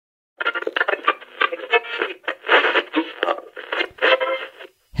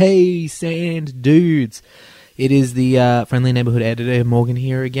Hey, Sand Dudes. It is the friendly neighborhood editor, Morgan,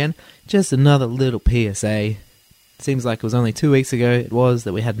 here again. Just another little PSA. Seems like it was only 2 weeks ago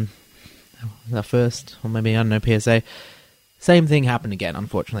that we had our first, or maybe, I don't know, PSA. Same thing happened again,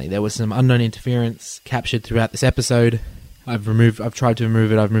 unfortunately. There was some unknown interference captured throughout this episode. I've tried to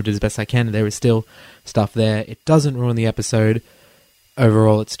remove it, I've removed it as best I can. There is still stuff there. It doesn't ruin the episode.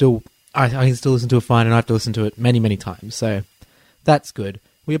 Overall, it's still, I can still listen to it fine, and I have to listen to it many, many times. So, that's good.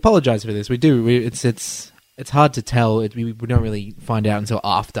 We apologize for this. We do. It's hard to tell. We don't really find out until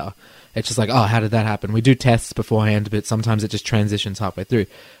after. It's just like, oh, how did that happen? We do tests beforehand, but sometimes it just transitions halfway through.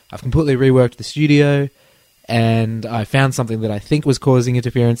 I've completely reworked the studio, and I found something that I think was causing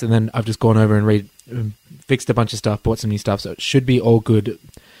interference, and then I've just gone over and fixed a bunch of stuff, bought some new stuff, so it should be all good.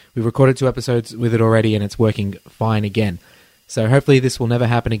 We've recorded 2 episodes with it already, and it's working fine again. So hopefully this will never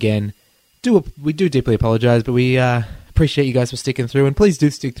happen again. We do deeply apologize, but we appreciate you guys for sticking through, and please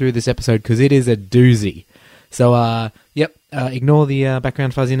do stick through this episode, because it is a doozy. So, ignore the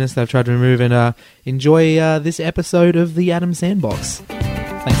background fuzziness that I've tried to remove, and enjoy this episode of the Adam Sandbox.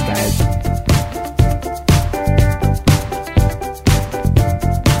 Thanks, guys.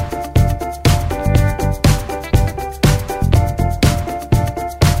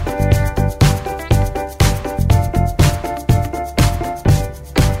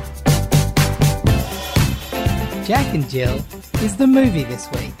 Jack and Jill is the movie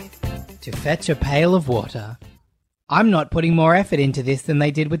this week. To fetch a pail of water. I'm not putting more effort into this than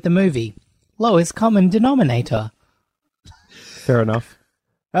they did with the movie. Lowest common denominator. Fair enough.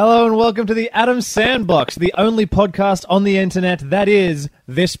 Hello and welcome to the Adam Sandbox, the only podcast on the internet that is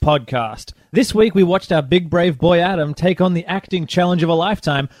this podcast. This week we watched our big brave boy Adam take on the acting challenge of a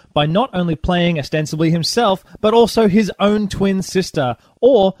lifetime by not only playing ostensibly himself, but also his own twin sister,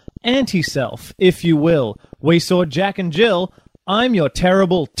 or anti-self, if you will. We saw Jack and Jill. I'm your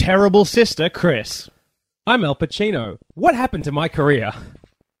terrible, terrible sister, Chris. I'm Al Pacino. What happened to my career?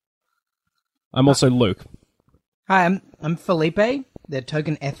 I'm also Luke. Hi, I'm Felipe, the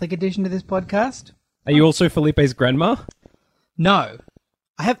token ethnic addition to this podcast. Are you also Felipe's grandma? No.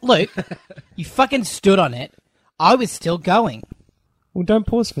 Luke, you fucking stood on it. I was still going. Well, don't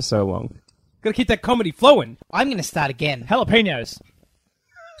pause for so long. Gotta keep that comedy flowing. I'm going to start again. Jalapenos.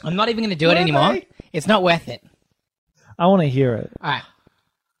 I'm not even going to do it anymore. It's not worth it. I want to hear it. Alright.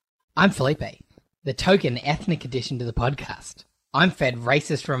 I'm Felipe, the token ethnic addition to the podcast. I'm fed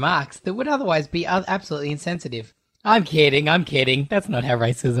racist remarks that would otherwise be absolutely insensitive. I'm kidding. That's not how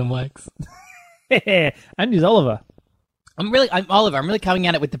racism works. And he's Oliver. I'm Oliver. I'm really coming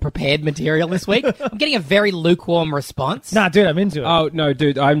at it with the prepared material this week. I'm getting a very lukewarm response. Nah, dude, I'm into it. Oh, no,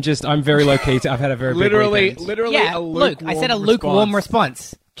 dude, I'm very low-key. I've had a very big weekend. Literally yeah, a lukewarm Luke, I said a lukewarm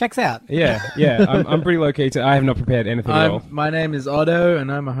response. Checks out. Yeah, I'm pretty low-key. I have not prepared anything at all. My name is Otto,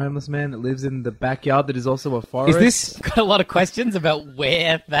 and I'm a homeless man that lives in the backyard that is also a forest. Is this... Got a lot of questions about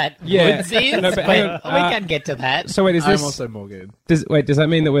where that woods is, No, but hang but on, we can get to that. So wait, is this... I'm also Morgan. Does that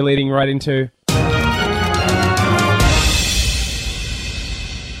mean that we're leading right into...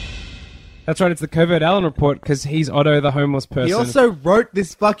 That's right, it's the Covert Allen Report, because he's Otto, the homeless person. He also wrote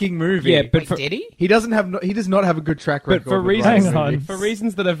this fucking movie. Yeah, but Wait, did he? He does not have a good track record. But for with reasons, writing movies. for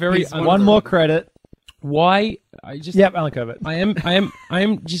reasons that are very... One more credit. Why? I just... Yep, Alan Covert. I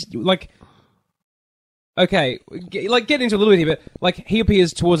am just, like... Okay, get into a little bit here, but, like, he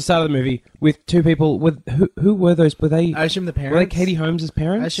appears towards the start of the movie with 2 people with... Who were those? Were they... I assume the parents. Were they Katie Holmes'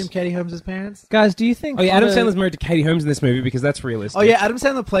 parents? I assume Katie Holmes' parents. Guys, do you think... Oh, yeah, Adam Sandler's married to Katie Holmes in this movie because that's realistic. Oh, yeah, Adam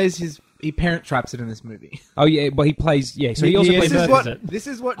Sandler plays he parent traps it in this movie. Oh, yeah, well, he plays... Yeah, so he also plays... This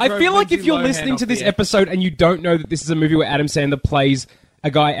is what I drove feel like if Lindsay you're Lohan listening to off this the episode and you don't know that this is a movie where Adam Sandler plays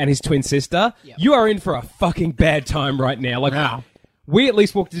a guy and his twin sister, you are in for a fucking bad time right now. Like, Wow. We at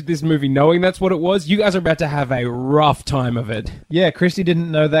least walked into this movie knowing that's what it was. You guys are about to have a rough time of it. Yeah, Christy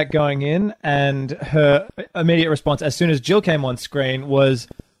didn't know that going in, and her immediate response as soon as Jill came on screen was,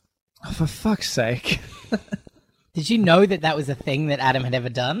 oh, for fuck's sake. Did you know that was a thing that Adam had ever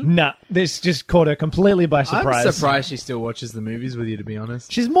done? Nah, this just caught her completely by surprise. I'm surprised she still watches the movies with you, to be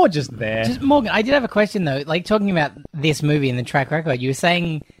honest. She's more just there. Morgan, I did have a question, though. Like, talking about this movie and the track record, you were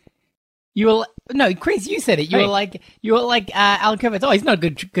saying... No, Chris, you said it. You were like, Alan Covert. Oh, he's not a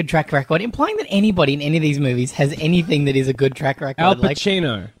good track record, implying that anybody in any of these movies has anything that is a good track record. Al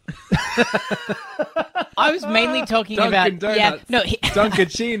Pacino. I was mainly talking Dunkin' about Donuts.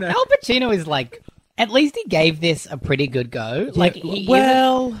 Dunkaccino. Al Pacino is like At least he gave this a pretty good go. Like, he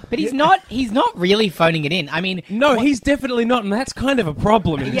well, isn't- but he's not. He's not really phoning it in. I mean, no, he's definitely not, and that's kind of a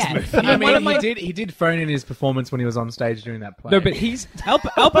problem in this Yeah. movie. I One of mean, my- he did phone in his performance when he was on stage doing that play. No, but he's Al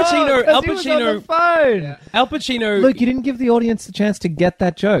Pacino. Al He was on the Pacino. phone. Al Pacino. Look, you didn't give the audience the chance to get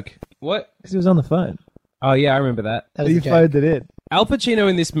that joke What? because he was on the phone. Oh yeah, I remember that. that was You a joke. phoned it in. Al Pacino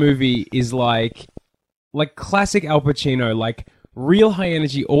in this movie is like classic Al Pacino, like real high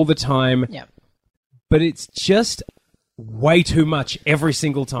energy all the time. Yeah. But it's just way too much every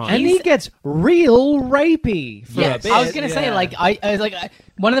single time. And he gets real rapey for a Yes, bit. I was gonna say, like, I was like,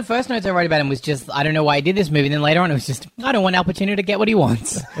 one of the first notes I wrote about him was just, I don't know why I did this movie. And then later on, it was just, I don't want Al Pacino to get what he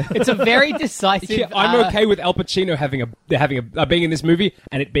wants. It's a very decisive. Yeah, I'm okay with Al Pacino having a being in this movie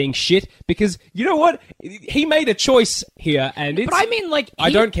and it being shit because you know what? He made a choice here, and it's. But I mean, like,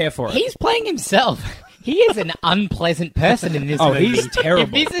 I don't care for it. He's playing himself. He is an unpleasant person in this Oh, movie. he's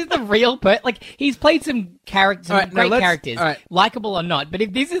terrible. If this is the real like, he's played some characters, All right, now great let's- characters, all right. likable or not. But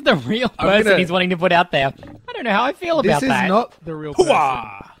if this is the real I'm person gonna- he's wanting to put out there, I don't know how I feel about this is that. not the real person.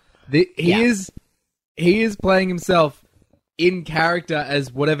 Hooah! He Yeah. is playing himself in character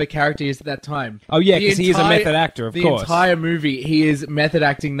as whatever character he is at that time. Oh, yeah, The 'cause he is a entire- method actor, of the course. entire movie, he is method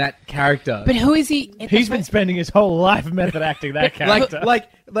acting that character. But who is he? He's been spending his whole life method acting that character. like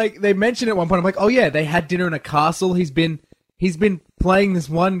they mentioned at one point. I'm like, oh yeah, they had dinner in a castle. He's been playing this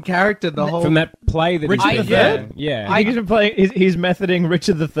one character the whole From that play that Richard he's the been Third? in. Yeah. I think he's been playing. He's methoding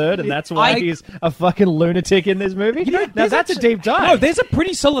Richard III, and that's why he's a fucking lunatic in this movie. Now that's a deep dive. no, there's a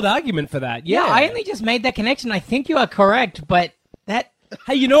pretty solid argument for that. Yeah, Yeah. I only just made that connection. I think you are correct, but that.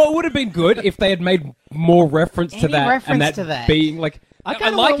 Hey, you know what would have been good if they had made more reference to Any that reference and that, to that. being like. I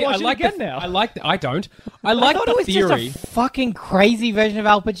kinda like wanna it. watch I it like again the, now. I like. I don't. I I like thought the it was theory. just a fucking crazy version of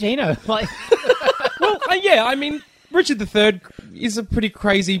Al Pacino. Like, Well, yeah. I mean, Richard III is a pretty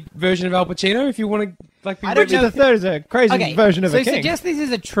crazy version of Al Pacino. If you want to like, be Richard III is a crazy okay, version of so a king. suggest this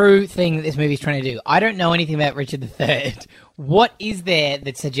is a true thing that this movie's trying to do. I don't know anything about Richard III. What is there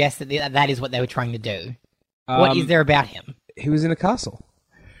that suggests that that is what they were trying to do? What is there about him? He was in a castle,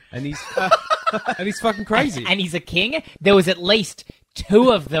 and he's and he's fucking crazy. And he's a king? There was at least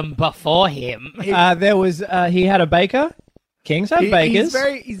two of them before him. There was he had a baker. Kings have bakers.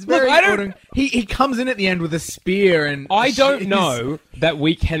 He's very. I don't- ordering- He comes in at the end with a spear and. I don't he's- know that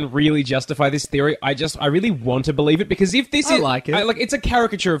we can really justify this theory. I really want to believe it because if this I is like it. it's a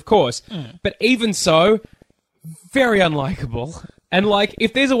caricature, of course, but even so, very unlikable. And like,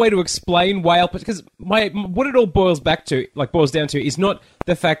 if there's a way to explain why because what it all boils down to is not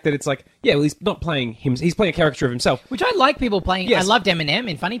the fact that it's like, yeah, well, he's not playing him. He's playing a caricature of himself. Which I like people playing. Yes. I loved Eminem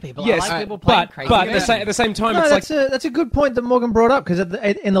in Funny People. Yes, I like people playing but crazy. at the same time, No, it's like that's a good point that Morgan brought up because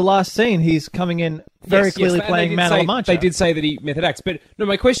in the last scene he's coming in very Yes, clearly and playing they did Man say- of La Mancha. They did say that he method acts, but no.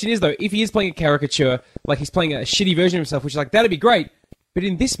 My question is though, if he is playing a caricature, like he's playing a shitty version of himself, which is like that'd be great. But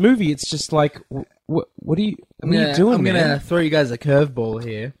in this movie, it's just like, what are you doing, I'm man? gonna throw you guys a curveball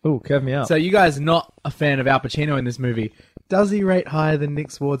here. Ooh, curve me up. So you guys are not a fan of Al Pacino in this movie. Does he rate higher than Nick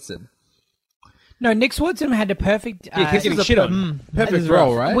Swardson? No, Nick Swardson had a perfect. Yeah, he kept getting shit on. Perfect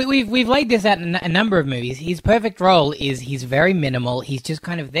role, right? We've laid this out in a number of movies. His perfect role is he's very minimal. He's just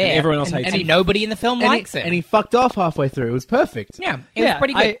kind of there. And everyone else hates and him. nobody in the film likes him. And he fucked off halfway through. It was perfect. yeah, it was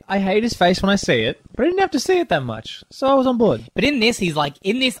pretty good. I hate his face when I see it, but I didn't have to see it that much, so I was on board. But in this,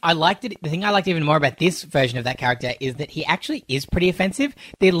 I liked it. The thing I liked even more about this version of that character is that he actually is pretty offensive.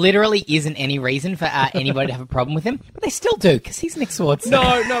 There literally isn't any reason for anybody to have a problem with him, but they still do because he's Nick Swardson.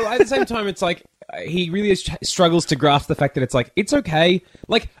 No. At the same time, it's like he really struggles to grasp the fact that it's like it's okay.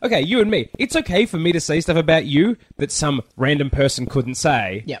 Like, okay, you and me, it's okay for me to say stuff about you that some random person couldn't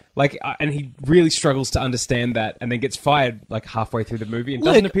say. Yeah. Like, and he really struggles to understand that, and then gets fired like halfway through the movie and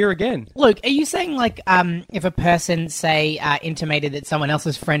Look, doesn't appear again. Luke, are you saying like if a person say intimated that someone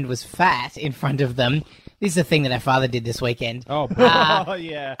else's friend was fat in front of them? This is a thing that our father did this weekend. Oh, Oh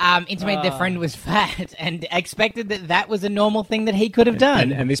yeah. Intimated their friend was fat and expected that was a normal thing that he could have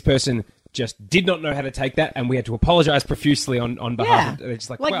done. and this person just did not know how to take that, and we had to apologize profusely on behalf of. They're just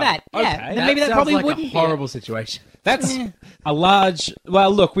like like well, that. Yeah, okay. then maybe that sounds probably like wouldn't a be. horrible situation. That's a large. Well,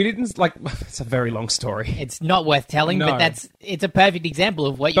 look, we didn't like. It's a very long story. It's not worth telling, No. but it's a perfect example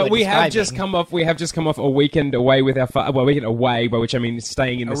of what you. But were we have describing. just come off a weekend away with our weekend away, by which I mean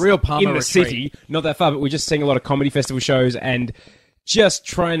staying in A real Palmer in the retreat. city, not that far, but we're just seeing a lot of comedy festival shows, and just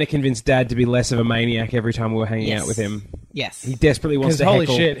trying to convince Dad to be less of a maniac every time we were hanging Yes. out with him. Yes. He desperately wants Because to holy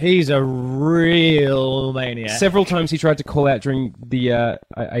heckle. shit, he's a real maniac. Several times he tried to call out during the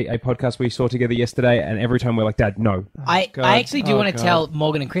a podcast we saw together yesterday, and every time we're like, Dad, no. I actually do Oh, want to God. tell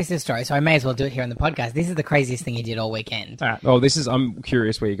Morgan and Chris this story, so I may as well do it here on the podcast. This is the craziest thing he did all weekend. Oh, I'm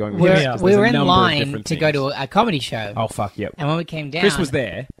curious where you're going with We're- this. Yeah. 'cause We there's a were in number of line different to go things. to a comedy show, Oh, fuck, yep. and when we came down... Chris was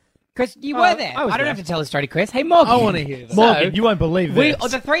there. Chris, you Oh, were there. I was don't there. have to tell the story to Chris. Hey, Morgan. I wanna hear that. Morgan, you won't believe We,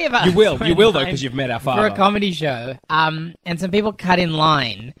 this. the three of us. You will, were though, in line because you've met our for father. a comedy show. And some people cut in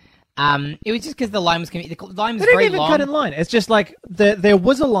line. It was just because the line was the line was They didn't very even long. cut in line. It's just like there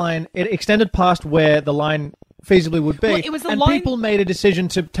was a line. It extended past where the line feasibly would be. Well, it was the and line- people made a decision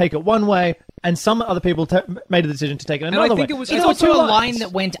to take it one way, and some other people made a decision to take it I another think way. it was- So It's there were also two a lines. line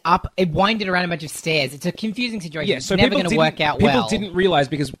that went up. It winded around a bunch of stairs. It's a confusing situation. Yeah, It's so never people going to didn't- work out people well. didn't realize,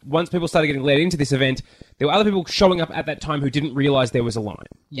 because once people started getting led into this event, there were other people showing up at that time who didn't realize there was a line.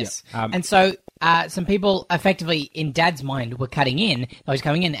 Yes. Yeah. And so some people effectively, in Dad's mind, were cutting in. I was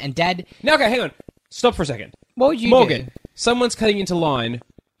coming in, and Dad... Now, okay, hang on. Stop for a second. What would you Morgan, do? someone's cutting into line,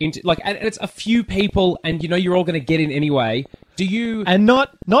 and it's a few people, and you're all going to get in anyway. Do you... And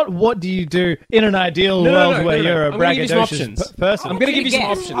not what do you do in an ideal world where you're a I'm gonna give you some braggadocious options. person? I'm going to give you some Guess.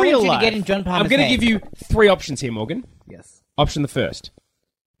 options. I want Real you to life. get in John Palmer's I'm going to head. give you 3 options here, Morgan. Yes. Option the first.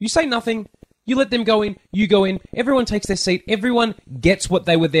 You say nothing. You let them go in. You go in. Everyone takes their seat. Everyone gets what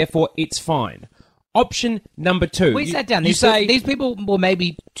they were there for. It's fine. Option number 2. We sat down. You say... These people were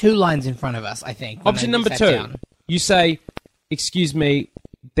maybe 2 lines in front of us, I think. when Option they number sat 2. down. You say, excuse me,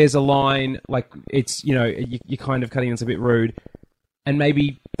 there's a line, like, it's, you're kind of cutting in, it's a bit rude. And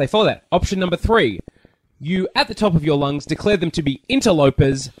maybe they follow that. Option number 3. You, at the top of your lungs, declare them to be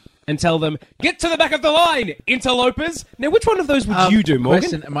interlopers and tell them, get to the back of the line, interlopers! Now, which one of those would you do, Morgan?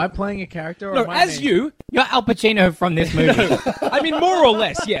 Question, am I playing a character or No, am I as me? you... You're Al Pacino from this movie. I mean, more or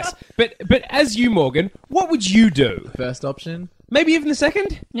less, yes. But as you, Morgan, what would you do? First option. Maybe even the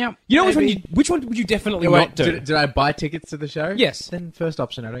second? Yeah. You know Maybe. which one would you definitely Wait, not do? did I buy tickets to the show? Yes. Then first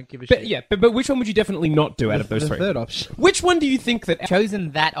option. I don't give a But shit. yeah, but which one would you definitely not do out of those the 3? third option. Which one do you think that...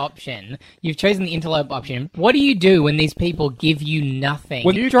 Chosen that option. You've chosen the interlope option. What do you do when these people give you nothing?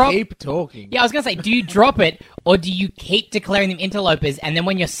 When you drop. keep talking. Yeah, I was gonna say, do you drop it or do you keep declaring them interlopers? And then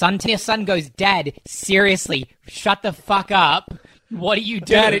when your son goes, Dad, seriously, shut the fuck up. What do you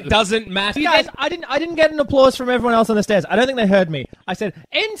do? Dad, it doesn't matter. Guys, I didn't get an applause from everyone else on the stairs. I don't think they heard me. I said,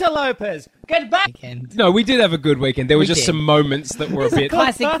 interlopers, get back! Weekend. No, we did have a good weekend. There were We just did. some moments that were a bit...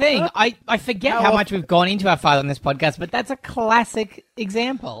 Classic thing. I forget how much we've gone into our father on this podcast, but that's a classic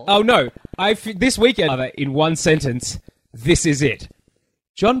example. Oh, no. This weekend, in one sentence, this is it.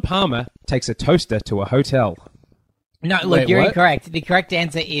 John Palmer takes a toaster to a hotel. No, look, Wait, you're what? incorrect. The correct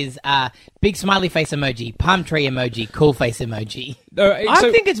answer is big smiley face emoji, palm tree emoji, cool face emoji. No, I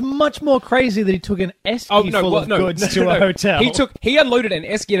think it's much more crazy that he took an esky full of goods to a hotel. He unloaded an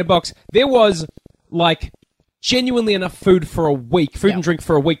esky in a box. There was, like, genuinely enough food for a week, food and drink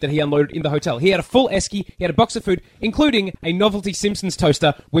for a week that he unloaded in the hotel. He had a full esky, he had a box of food, including a novelty Simpsons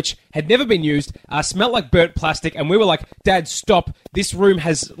toaster, which had never been used, smelled like burnt plastic, and we were like, Dad, stop. This room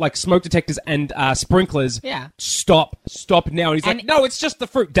has, like, smoke detectors and sprinklers. Yeah. Stop now. And he's like, And- no, it's just the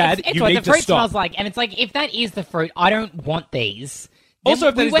fruit. Dad, It's you what need the to fruit stop. smells like, and it's like, if that is the fruit, I don't want these. Also, Then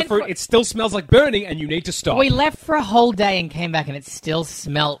if that we is the went fruit, for- it still smells like burning, and you need to stop. We left for a whole day and came back, and it still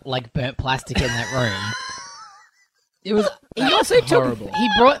smelt like burnt plastic in that room. It was. He also horrible. took. He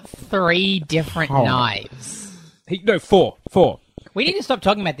brought 3 different knives. Four. We need to stop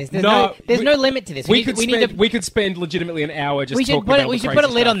talking about this. There's No, no limit to this. We could need to. spend legitimately an hour just We should talking put about it. We the should put a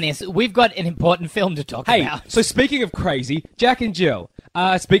crazy lid stuff. on this. We've got an important film to talk Hey, about. so speaking of crazy, Jack and Jill.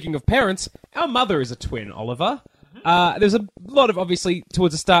 Speaking of parents, our mother is a twin, Oliver. There's a lot of, obviously,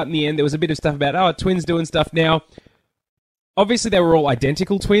 towards the start and the end, there was a bit of stuff about, twins doing stuff now. Obviously, they were all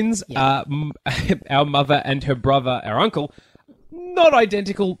identical twins. Yeah. Our mother and her brother, our uncle, not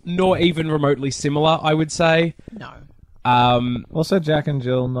identical, nor even remotely similar, I would say. No. Also, Jack and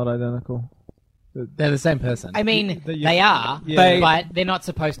Jill, not identical. They're the same person. I mean, The- they are, Yeah. but they're not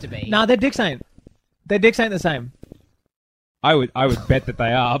supposed to be. No, their dicks ain't. Their dicks ain't the same. I would bet that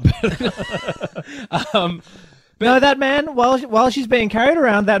they are. But, No, that man, while she's being carried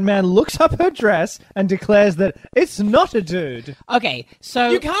around, that man looks up her dress and declares that it's not a dude. Okay,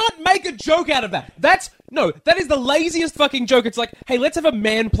 so you can't make a joke out of that. That is the laziest fucking joke. It's like, hey, let's have a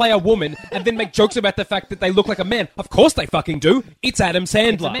man play a woman and then make jokes about the fact that they look like a man. Of course they fucking do. It's Adam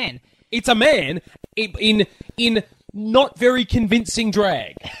Sandler. It's a man. It's a man in not very convincing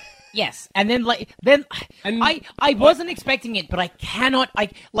drag. Yes, and then And- I wasn't expecting it, but I cannot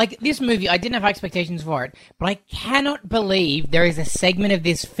like this movie. I didn't have expectations for it, but I cannot believe there is a segment of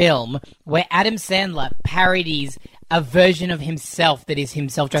this film where Adam Sandler parodies a version of himself that is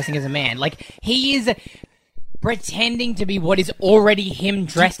himself dressing as a man. Like he is pretending to be what is already him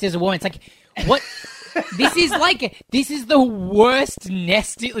dressed as a woman. It's like what. This is the worst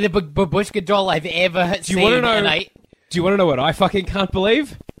nesty the babushka doll I've ever seen. Do you want to know? and Do you want to know what I fucking can't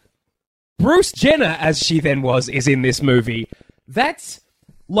believe? Bruce Jenner, as she then was, is in this movie. That's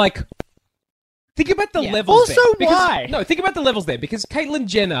like, think about the Yeah. levels. Also, there. Because- why? No, think about the levels there because Caitlyn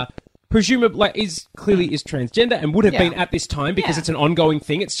Jenner, presumably, is transgender and would have Yeah. been at this time because Yeah. it's an ongoing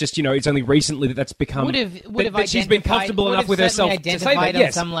thing. It's just it's only recently that's become would have that she's been comfortable enough with herself to say identified that. on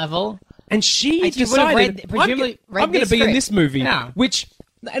Yes, some level. and she And she would have decided, presumably read I'm going to this be in script. this movie, Yeah. which,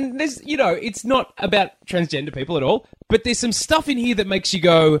 and there's, it's not about transgender people at all, but there's some stuff in here that makes you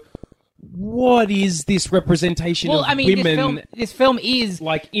go, what is this representation Well, of I mean, women this film is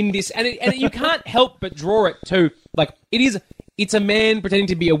like in this? And you can't help but draw it to, like, it's a man pretending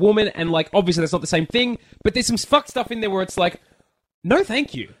to be a woman, and, like, obviously that's not the same thing, but there's some fucked stuff in there where it's like, no,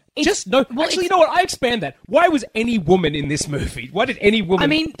 thank you. Just no. well, Actually, you it's- know what? I expand that. Why was any woman in this movie? Why did any woman I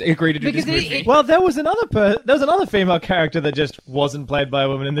mean, agree to do this because movie? Well, there was another female character that just wasn't played by a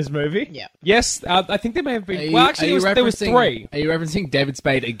woman in this movie. yeah. Yes, I think there may have been. Are you- well, actually, are you there was referencing- three. Are you referencing David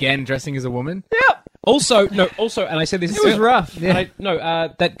Spade again dressing as a woman? Also, and I said this. It was rough.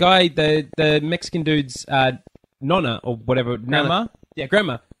 That guy, the Mexican dude's Nonna or whatever, Grandma?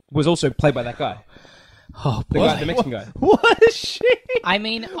 Grandma was also played by that guy. Oh, The Mexican guy. What is she? I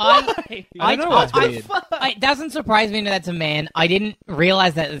mean, I I don't know. That's weird. it doesn't surprise me that that's a man. I didn't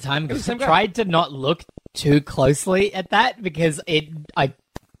realize that at the time because I same guy. tried to not look too closely at that because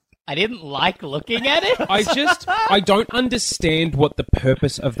I didn't like looking at it. I don't understand what the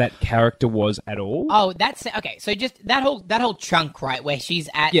purpose of that character was at all. Oh, that's okay. So just that whole chunk, right, where she's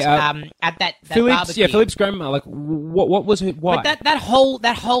at at that barbecue. Philip's grandma. Like, what was her? Why? But that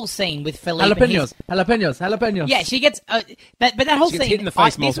whole scene with Philippe and his- Jalapenos. Yeah, she gets but that whole She gets scene. hit in the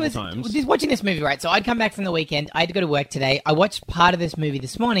face this multiple was, times. This watching this movie, right? So I'd come back from the weekend. I had to go to work today. I watched part of this movie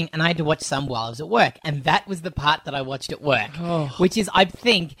this morning, and I had to watch some while I was at work, and that was the part that I watched at work, which is, I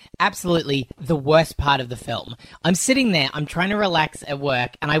think, absolutely the worst part of the film. I'm sitting there, I'm trying to relax at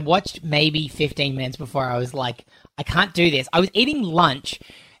work, and I watched maybe 15 minutes before I was like, I can't do this. I was eating lunch,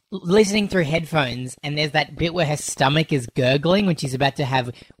 listening through headphones, and there's that bit where her stomach is gurgling when she's about to have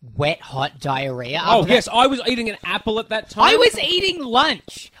wet, hot diarrhea. Oh, after that. yes, I was eating an apple at that time. I was eating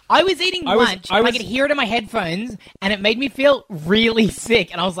lunch. I was eating lunch. I I was- could hear it in my headphones, and it made me feel really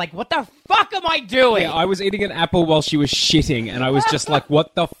sick. And I was like, "What the fuck am I doing?" Yeah, I was eating an apple while she was shitting, and I was just like,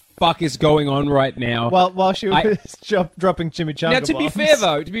 what the fuck is going on right now? While she was dropping chimichanga Now, to be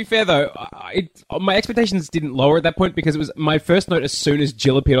bombs. fair though, my expectations didn't lower at that point because it was my first note as soon as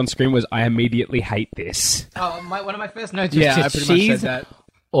Jill appeared on screen was I immediately hate this. Oh, one of my first notes Yeah, was I just pretty much she's said that.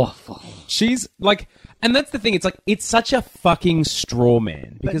 awful. She's like, and that's the thing. It's like it's such a fucking straw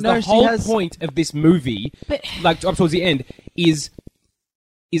man because no, the she whole has- point of this movie, But- like up towards the end, is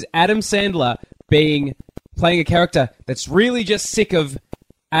Adam Sandler playing a character that's really just sick of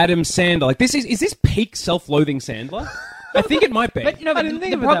Adam Sandler. Like this is this peak self-loathing Sandler? I think it might be. But no, but didn't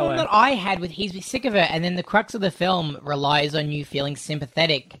think the of it that problem way. that I had with he's sick of her, and then the crux of the film relies on you feeling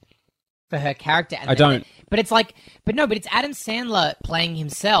sympathetic for her character. And I then- don't. But it's like, but it's Adam Sandler playing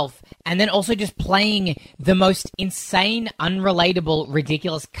himself, and then also just playing the most insane, unrelatable,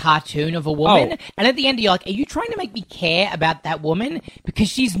 ridiculous cartoon of a woman. Oh. And at the end, you're like, are you trying to make me care about that woman? Because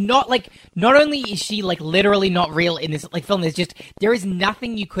she's not like, not only is she like literally not real in this like film, there is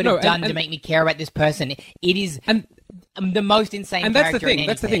nothing you could have No, done and- to make me care about this person. It is And- the most insane. and that's the character in thing.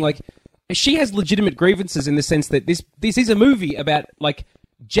 That's the anything. thing. Like, she has legitimate grievances in the sense that this is a movie about like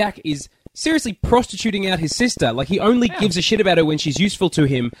Jack is seriously prostituting out his sister. Like he only gives a shit about her when she's useful to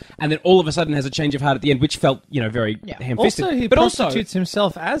him, and then all of a sudden has a change of heart at the end, which felt very ham-fisted. Also, he but prostitutes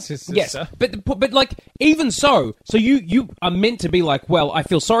himself as his sister. Yes, but like even so you are meant to be like, well, I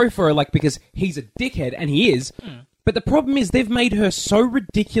feel sorry for her, like because he's a dickhead, and he is. But the problem is they've made her so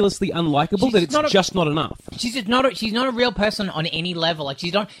ridiculously unlikable She's that it's not a- just not enough. She's just not. She's not a real person on any level. Like she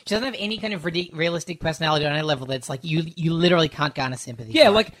doesn't have any kind of realistic personality on any level. That's like you literally can't garner sympathy. Yeah,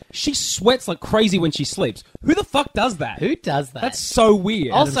 for. like she sweats like crazy when she sleeps. Who the fuck does that? Who does that? That's so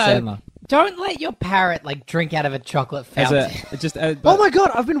weird. also, Sandler. don't let your parrot like drink out of a chocolate As fountain. a just Oh my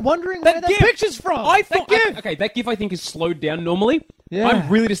god, I've been wondering where that gif- picture's from. I thought That gif. okay, that gif I think is slowed down normally. Yeah. I'm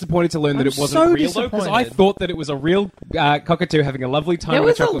really disappointed to learn that I'm it wasn't so real, though, because I disappointed. thought that it was a real cockatoo having a lovely time There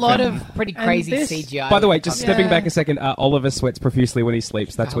with was a a chocolate lot fountain. of pretty And crazy this- CGI. By the way, just with stepping Yeah. back a second, Oliver sweats profusely when he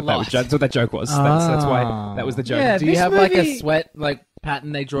sleeps. That's what that's what that joke was. That's why that was the joke. Yeah, Do you this have like a movie- sweat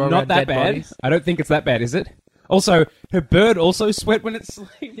pattern they draw Not around that dead bad. bodies? I don't think it's that bad, is it? Also, her bird also sweat when it sleeps.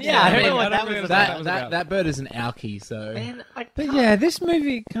 Yeah, I don't know what that really was know what about. was That bird is an alkie, so Man, But yeah, this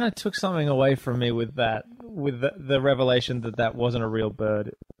movie kind of took something away from me with that, with the revelation that wasn't a real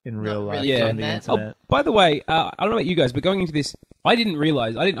bird in real Not life really on the that. internet. Oh, by the way, I don't know about you guys, but going into this, I didn't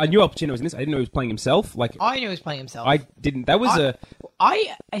realize. I knew Al Pacino was in this. I didn't know he was playing himself. Like I knew he was playing himself. I didn't. That was a.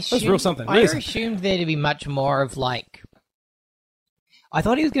 I assumed, real something, I really something. assumed there to be much more of like. I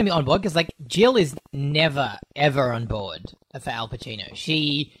thought he was going to be on board because like Jill is never ever on board for Al Pacino.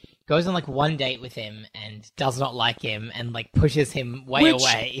 She goes on like one date with him and does not like him and like pushes him way Which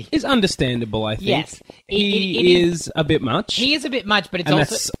away. is understandable, I think. Yes. He It is a bit much. He is a bit much, but it's and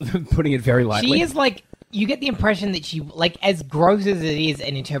also that's putting it very lightly. she is like you get the impression that she like as gross as it is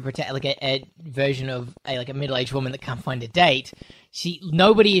an like a version of a middle-aged woman that can't find a date.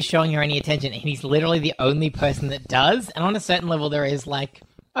 Nobody is showing her any attention, and he's literally the only person that does. And on a certain level, there is like,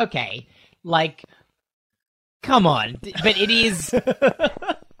 okay, like, come on, but it is.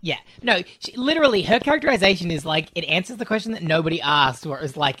 Yeah, no, literally, her characterization is like, it answers the question that nobody asked, where it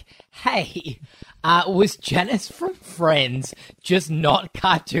was like, hey, was Janice from Friends just not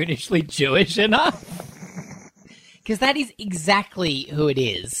cartoonishly Jewish enough? Because that is exactly who it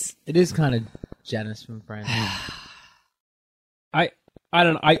is. it is kind of Janice from Friends. I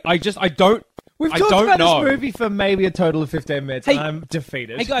don't. I don't. We've I talked don't about know. this movie for maybe a total of 15 minutes, Hey- and I'm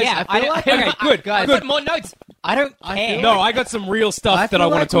defeated. Hey guys, Yeah, I feel like- okay, good, I've good. got more notes. I don't care. No, I got some real stuff I that feel I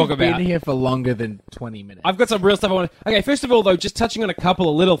want like to talk we've about. been here for longer than 20 minutes. I've got some real stuff I want to... Okay, first of all, though, just touching on a couple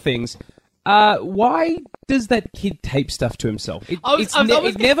of little things. Why does that kid tape stuff to himself? It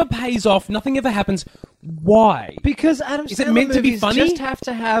never pays off. Nothing ever happens. Why? Because Adam Is it Sandler meant to be movies funny? just have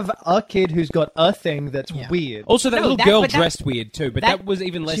to have a kid who's got a thing that's weird. Also, that No, little that- girl but that- dressed weird, too, but that was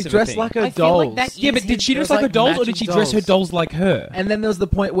even less She of a dressed thing. like her I feel like dolls. that Yeah, but is did she his- dress like her like dolls, or matching did she dress her dolls. dolls like her? And then there was the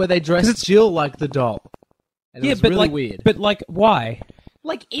point where they dressed Jill like the doll. And it was but really like, weird. But like, why?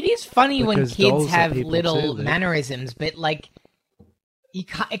 Like, it is funny when Because kids dolls are have people little too, Luke. mannerisms, but like,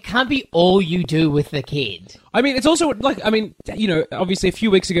 it can't be all you do with the kid. I mean, it's also like, I mean, you know, obviously a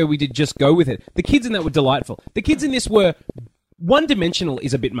few weeks ago we did Just Go With It. The kids in that were delightful. The kids in this were one-dimensional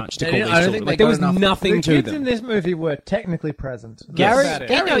is a bit much to I call don't these children. think Like, they there got was enough. nothing The to kids them. in this movie were technically present. Gary, That's about it.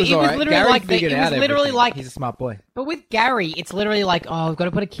 Gary, no, it was literally Gary like figured it was out literally everything. like He's a smart boy. But with Gary, it's literally like, oh, we've got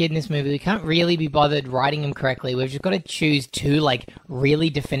to put a kid in this movie. We can't really be bothered writing him correctly. We've just got to choose two, like,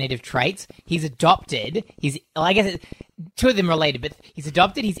 really definitive traits. He's adopted. Well, I guess two of them related, but he's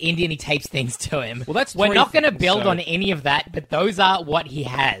adopted, he's Indian, he tapes things to him. Well, that's We're three not going to things, build so- on any of that, but those are what he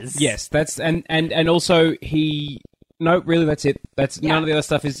has. Yes, that's and also he. No, really, that's it. That's none of the other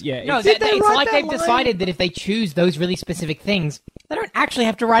stuff is. Yeah, No, it's- it's write like that they've line? decided that if they choose those really specific things, they don't actually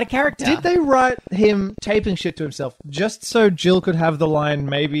have to write a character. Did they write him taping shit to himself just so Jill could have the line,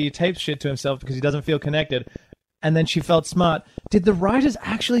 maybe he tapes shit to himself because he doesn't feel connected, and then she felt smart? Did the writers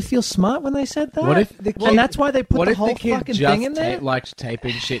actually feel smart when they said that? What if the kid, and that's why they put what the if whole the kid fucking just thing in there? liked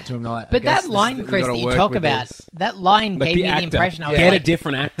taping shit to him? Like, But that line, Chris, that you talk about, that line like gave the me actor. the impression I was Get like, a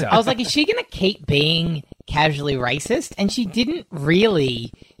different actor. I was like, is she going to keep being casually racist? And she didn't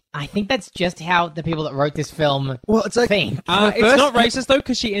really. I think that's just how the people that wrote this film Well, it's like think. it's first- not racist though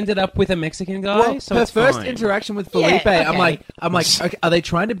because she ended up with a Mexican guy. well, so her it's first fine. interaction with Felipe, okay. I'm like, okay, are they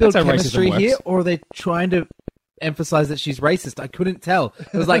trying to build That's how chemistry racism here, works. or are they trying to emphasize that she's racist? I couldn't tell.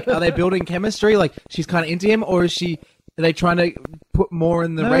 It was like, are they building chemistry? Like she's kind of into him, or is she? Are they trying to put more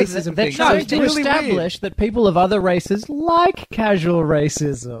in the racism they're thing? trying It's to really establish that people of other races like casual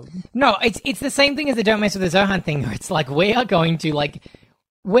racism. No, it's the same thing as the Don't Mess with the Zohan thing, where it's like, we're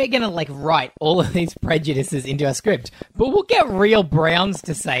going to write all of these prejudices into our script, but we'll get real Browns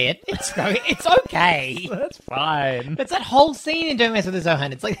to say it. It's okay. That's fine. It's that whole scene in Don't Mess with the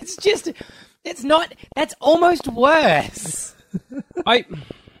Zohan. It's like, that's almost worse.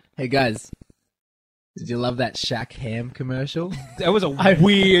 Hey guys, did you love that Shaq Ham commercial? That was a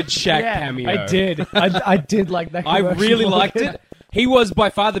weird Shaq cameo. I did. I did like that. I commercial. really liked it. He was by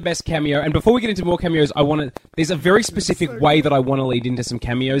far the best cameo. And before we get into more cameos, there's a very specific way that I want to lead into some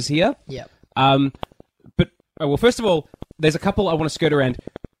cameos here. Yep. Well, first of all, there's a couple I want to skirt around.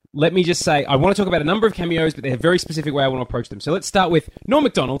 Let me just say, I want to talk about a number of cameos, but they have a very specific way I want to approach them. So let's start with Norm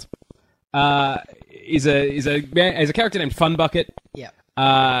Macdonald. Is a character named Fun Bucket. Yep.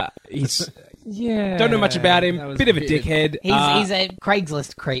 He's Yeah. Don't know much about him. That was Bit of a weird. dickhead. He's a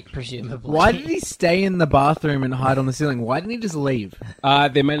Craigslist creep, presumably. Why did he stay in the bathroom and hide on the ceiling? Why didn't he just leave?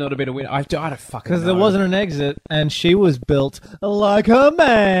 There may not have been a window. I don't fucking Because know. there wasn't an exit, and she was built like a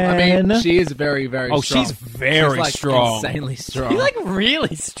man. I mean, she is very, very Oh, strong. she's very She's, like, strong. Insanely strong. He's like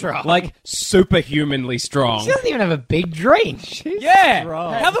really strong. Like, superhumanly strong. she doesn't even have a big drink. Yeah!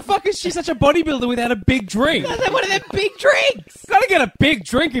 How the fuck is she such a bodybuilder without a big drink? That's one of them big drinks. Gotta get a big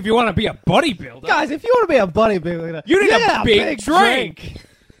drink if you want to be a bodybuilder. Guys, if you want to be a bodybuilder, You need yeah, a big drink.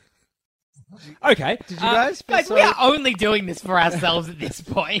 Okay. Did you guys? Guys, we are only doing this for ourselves at this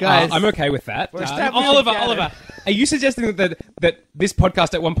point. Guys, I'm okay with that. establishing Oliver, canon. Oliver, are you suggesting that this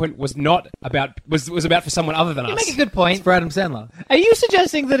podcast at one point was not about was about for someone other than You us? make a good point. for Adam Sandler. Are you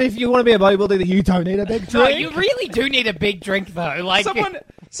suggesting that if you want to be a bodybuilder, that you don't need a big No, drink? you really do need a big drink, though. Like,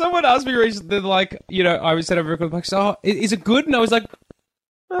 Someone asked me recently, like, you know, I was said over a like, so, is it good? And I was like,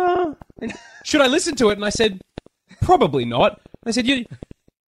 should I listen to it? And I said, probably not. I said, you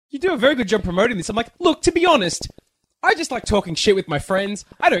do a very good job promoting this. I'm like, look, to be honest, I just like talking shit with my friends.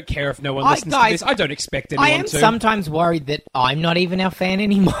 I don't care if no one listens guys, to this. I don't expect anyone I am to. sometimes worried that I'm not even our fan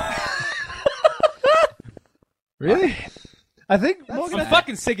anymore. Really? I think I'm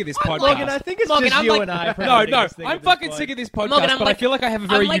fucking sick of this podcast. Morgan, I think it's Morgan, just I'm you like- and I. No, promoting no, this thing I'm at this fucking point. sick of this podcast, Morgan, I'm but I feel like I have a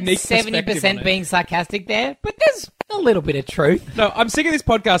very I'm like unique perspective 70% on it. being sarcastic there, but there's a little bit of truth. No, I'm sick of this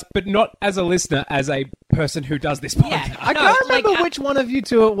podcast, but not as a listener, as a person who does this podcast. Yeah, I no, can't remember like, which one of you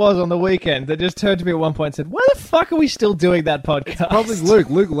two it was on the weekend that just turned to me at one point and said, "Why the fuck are we still doing that podcast?" Probably Luke.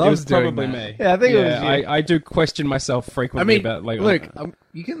 Luke It loves was probably doing that. me. Yeah, I think it was you. I do question myself I frequently mean, about like Luke,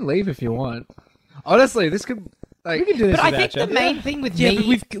 you can leave if you want. Honestly, this could. Like, We can do this But I without think the you. main thing with Yeah,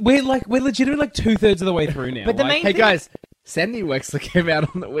 me... but we're legitimately like 2/3 of the way through now. But the Like, main hey thing... guys, Sandy Wexler came out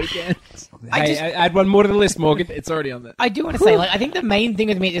on the weekend. hey, add one more to the list, Morgan. It's already on there. I do want to say, like, I think the main thing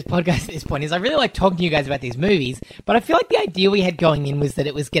with me at this podcast at this point is I really like talking to you guys about these movies, but I feel like the idea we had going in was that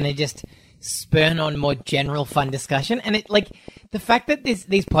it was going to just spurn on more general fun discussion, and it, like, the fact that these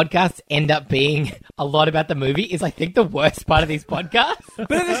podcasts end up being a lot about the movie is, I think, the worst part of these podcasts.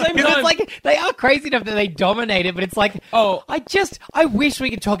 But at the same Because time, it's like, they are crazy enough that they dominate it, but it's like, Oh. I wish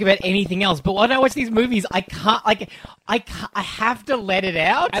we could talk about anything else, but when I watch these movies, I can't, like, I have to let it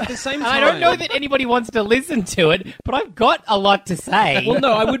out. At the same And I don't know time- that anybody wants to listen to it, but I've got a lot to say. well,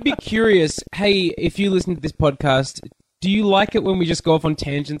 no, I would be curious. Hey, if you listen to this podcast, do you like it when we just go off on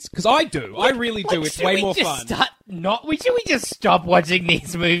tangents? Because I do. I really do. It's Should way we more just fun. Should we just stop watching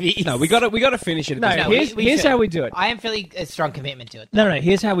these movies? No, we got to finish it. At No, this No, point. here's should. how we do it. I am feeling a strong commitment to it. No,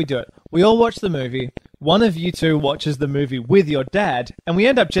 here's how we do it. We all watch the movie. One of you two watches the movie with your dad, and we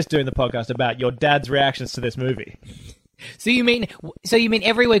end up just doing the podcast about your dad's reactions to this movie. So you mean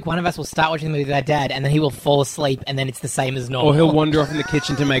every week one of us will start watching the movie with our dad, and then he will fall asleep, and then it's the same as normal. Or he'll wander off in the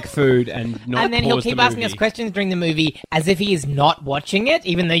kitchen to make food and not. and then he'll pause keep the asking movie. us questions during the movie as if he is not watching it,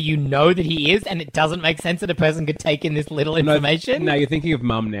 even though you know that he is, and it doesn't make sense that a person could take in this little information. No, you're thinking of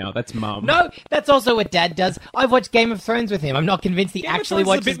Mum now. That's Mum. No, that's also what Dad does. I've watched Game of Thrones with him. I'm not convinced he Game of actually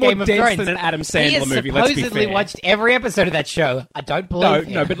Thrones is a watches bit more Game of dense Thrones. than an Adam He Sandler has movie, let's be supposedly fair. watched every episode of that show. I don't believe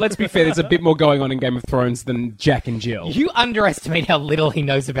him. No, but let's be fair. There's a bit more going on in Game of Thrones than Jack and Jill. You underestimate how little he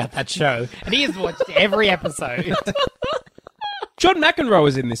knows about that show, and he has watched every episode. John McEnroe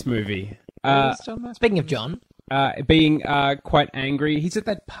is in this movie. Speaking of John, Being quite angry. He's at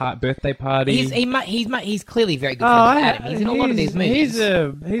that birthday party. he's clearly very good friends with Adam. He's in a lot of these movies.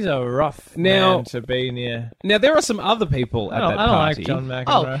 He's a rough Now- man to be near. Now there are some other people I at don't, that I don't party. like John Oh,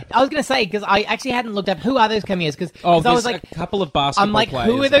 McEnroe. I was going to say, because I actually hadn't looked up who are those cameos, because Oh, I there's was like, a couple of basketball I'm like, players.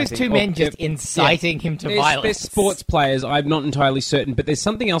 who are I those think. two Or men just they're- inciting him to They're violence? sports players. I'm not entirely certain, but there's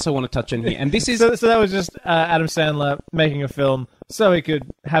something else I want to touch on here, and this is So that was just Adam Sandler making a film so he could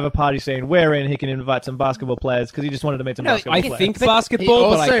have a party scene wherein he can invite some basketball players because he just wanted to meet some No, basketball I players. think But basketball,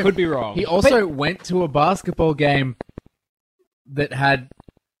 but I also- could be wrong. He also went to a basketball game that had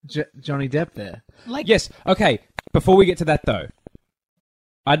Johnny Depp there. Like, Yes. Okay. Before we get to that, though,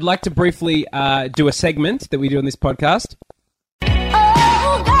 I'd like to briefly do a segment that we do on this podcast.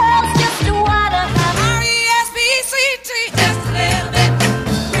 Oh, girls just wanna have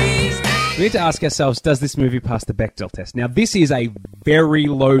R-E-S-P-C-T-S-11. We need to ask ourselves, does this movie pass the Bechdel test? Now, this is a very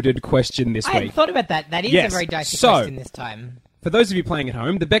loaded question this I hadn't week. thought about that. That is Yes. a very dicey So- question this time. For those of you playing at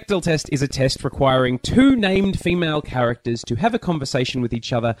home, the Bechdel test is a test requiring two named female characters to have a conversation with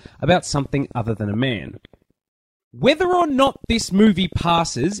each other about something other than a man. Whether or not this movie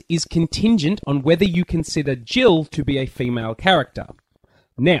passes is contingent on whether you consider Jill to be a female character.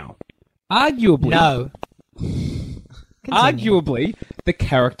 Now, arguably, No. arguably, the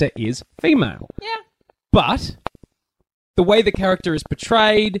character is female. Yeah. But the way the character is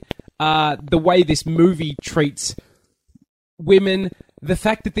portrayed, the way this movie treats women, the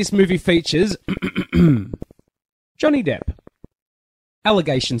fact that this movie features Johnny Depp.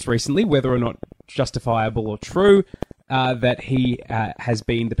 Allegations recently, whether or not justifiable or true, that he has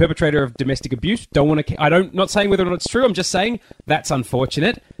been the perpetrator of domestic abuse. Not saying whether or not it's true. I'm just saying that's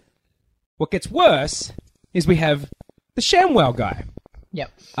unfortunate. What gets worse is we have the ShamWow guy. Yep.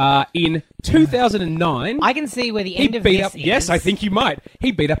 In 2009, I can see where the he end of beat this up. is. Yes, I think you might.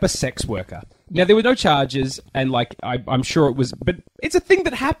 He beat up a sex worker. Now there were no charges, and I'm sure it was, but it's a thing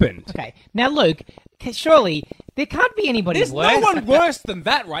that happened. Okay. Now, Luke, surely there can't be anybody There's worse. no one worse than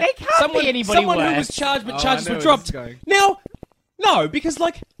that, right? There can't be anybody someone who worse. was charged, but Oh, charges I know were where this dropped. is going. Now, no, because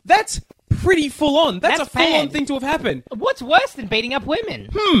that's pretty full on. That's a That's full on bad. thing to have happened. What's worse than beating up women?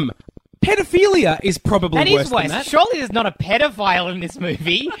 Pedophilia is probably That worse is worse. than that. Surely there's not a pedophile in this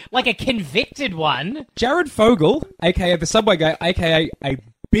movie, like a convicted one. Jared Fogle, aka the Subway guy, aka a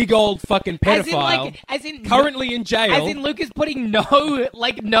big old fucking pedophile, As in currently in jail. As in Luke is putting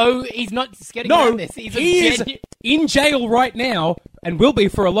no, he's not skirting no, around this. He's he is in jail right now and will be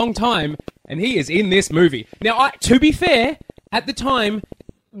for a long time, and he is in this movie. Now, to be fair, at the time,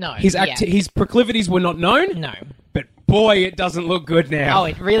 no, his his proclivities were not known. no. But boy, it doesn't look good now. Oh,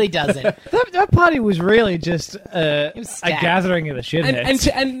 it really doesn't. That party was really just was a stacked. gathering of the shitheads.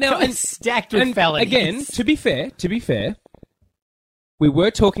 and now It was stacked with and felonies. again, to be fair, we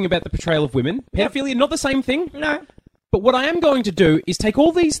were talking about the portrayal of women. Pedophilia, not the same thing. No. But what I am going to do is take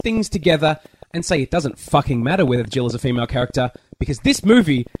all these things together and say it doesn't fucking matter whether Jill is a female character, because this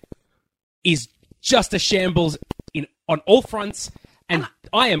movie is just a shambles on all fronts, and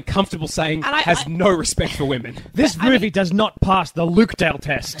I am comfortable saying And I- has no respect for women. This movie does not pass the Lukedale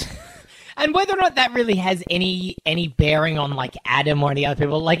test. And whether or not that really has any bearing on like Adam or any other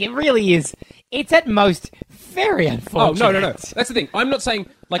people, like it really is. It's at most very Oh unfortunate. no! That's the thing. I'm not saying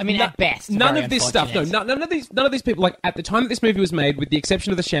like. I mean, at best, none very of this stuff. No, unfortunate. none of these people. Like at the time that this movie was made, with the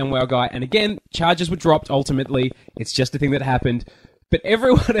exception of the ShamWow guy, and again, charges were dropped. Ultimately, it's just a thing that happened. But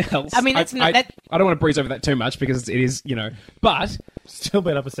everyone else. I mean, that's not- that- I don't want to breeze over that too much because it is, But Still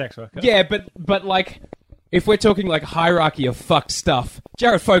beat up a sex worker. yeah, but like, if we're talking like hierarchy of fucked stuff,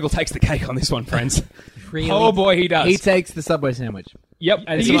 Jared Fogle takes the cake on this one, friends. Really? Oh boy, he does. He takes the Subway sandwich. Yep,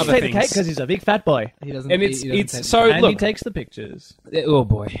 and He some used to other take the cake things. because he's a big fat boy. He doesn't. And he doesn't take it's the- so And look. he takes the pictures. Oh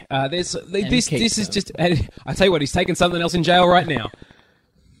boy, this keeps is them. just. I tell you what, he's taking something else in jail right now.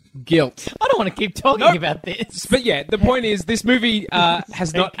 guilt. I don't want to keep talking Nope. about this. But yeah, the point is, this movie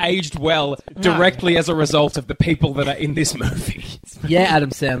has not aged well directly as a result of the people that are in this movie. Yeah, Adam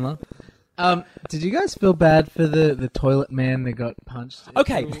Sandler. Did you guys feel bad for the toilet man that got punched?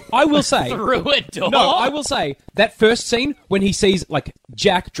 Okay, I will say. Through a door. No, I will say that first scene when he sees like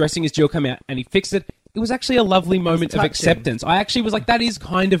Jack dressing as Jill come out and he fixed it. It was actually a lovely moment of touching. acceptance. I actually was like, that is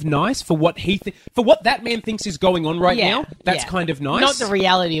kind of nice for what for what that man thinks is going on right now. That's yeah. kind of nice. Not the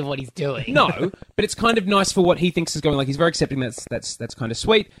reality of what he's doing. No, but it's kind of nice for what he thinks is going. Like he's very accepting. That's kind of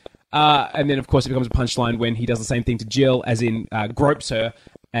sweet. And then of course it becomes a punchline when he does the same thing to Jill, as in gropes her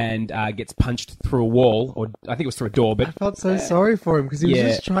and gets punched through a wall, or I think it was through a door. But I felt so sorry for him because he was Yeah.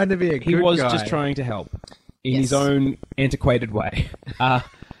 just trying to be a good he was guy. just trying to help in Yes. his own antiquated way.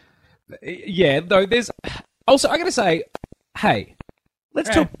 Yeah, though there's also I gotta say, hey, let's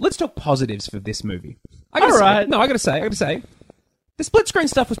talk positives for this movie. I gotta say, the split screen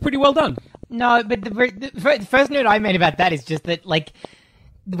stuff was pretty well done. No, but the first note I made about that is just that, like,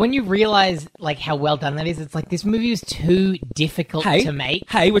 when you realize like how well done that is, it's like this movie was too difficult to make.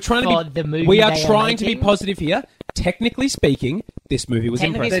 Hey, we're trying for to the be. movie We are they trying to be making. positive here. Technically speaking, this movie was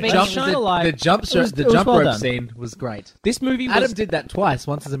Technically impressive. The speaking, jump, shine a the, light. the jump, It was- the it was jump well rope done. scene was great. This movie was. Adam did that twice,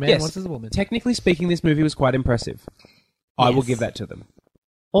 once as a man, yes, once as a woman. Technically speaking, this movie was quite impressive. I will Yes. give that to them.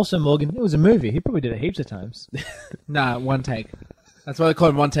 Also, Morgan, it was a movie. He probably did it heaps of times. Nah, one take. That's why they call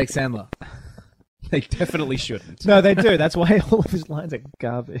him One Take Sandler. They definitely shouldn't. No, they do. That's why all of his lines are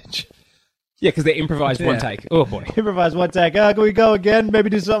garbage. Yeah, because they improvised one Yeah. take. Oh boy. Improvise one take. Can we go again? Maybe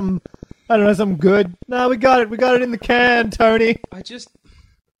do something, I don't know, something good. No, we got it. We got it in the can, Tony.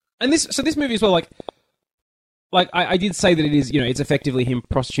 This movie as well, like I did say that it is, it's effectively him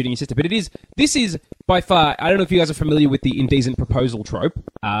prostituting his sister, but this is by far, I don't know if you guys are familiar with the indecent proposal trope,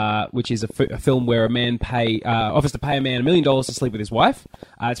 which is a film where a man offers to pay a man $1 million to sleep with his wife.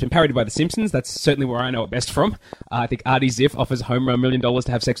 It's been parodied by The Simpsons. That's certainly where I know it best from. I think Artie Ziff offers Homer $1 million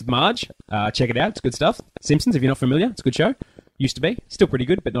to have sex with Marge. Check it out. It's good stuff. Simpsons, if you're not familiar, it's a good show. Used to be. Still pretty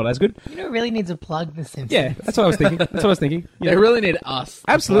good, but not as good. You know, it really needs a plug. The Simpsons. Yeah, that's what I was thinking. They really need us.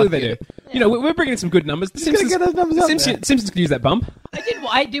 Absolutely, they do. You know, we're bringing in some good numbers. The Simpsons, get those numbers up Simpsons could use that bump.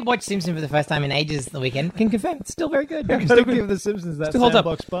 I did watch Simpsons for the first time in ages the weekend. Can confirm, it's still very good. Gotta give The Simpsons that Still holds up.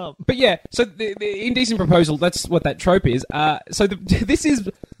 sandbox bump. But yeah, so the indecent proposal, that's what that trope is. This is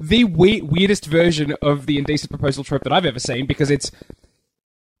the weirdest version of the indecent proposal trope that I've ever seen, because it's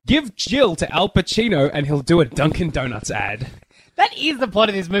give Jill to Al Pacino and he'll do a Dunkin' Donuts ad. That is the plot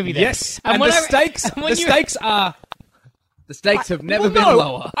of this movie, then. Yes, and when the stakes are... The stakes have never Well, been no,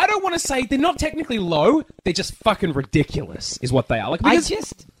 lower. I don't want to say they're not technically low. They're just fucking ridiculous, is what they are. Like, I because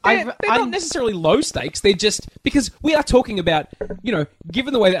just... they're not necessarily low stakes. They're just because we are talking about, you know,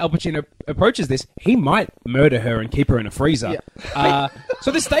 given the way that Al Pacino approaches this, he might murder her and keep her in a freezer.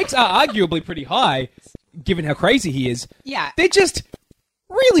 So the stakes are arguably pretty high, given how crazy he is. Yeah. They're just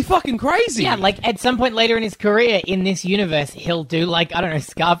really fucking crazy. Yeah, like at some point later in his career in this universe, he'll do like, I don't know,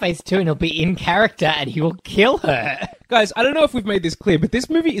 Scarface 2 and he'll be in character and he will kill her. Guys, I don't know if we've made this clear, but this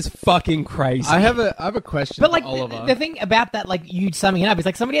movie is fucking crazy. I have a question But for like Oliver. the thing about that, like you summing it up, is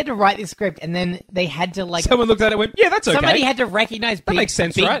like somebody had to write this script and then they had to like Someone looked at it and went, yeah, that's okay. somebody had to recognize big, makes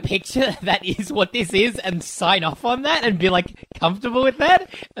sense, big right? picture that is what this is and sign off on that and be like comfortable with that.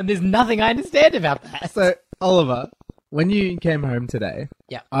 And there's nothing I understand about that. So, Oliver, when you came home today,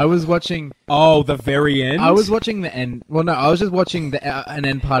 Yeah. I was watching. Oh, the very end? I was watching the end. Well, no, I was just watching an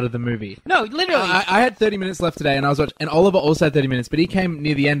end part of the movie. No, literally. I had 30 minutes left today, and I was watching. And Oliver also had 30 minutes, but he came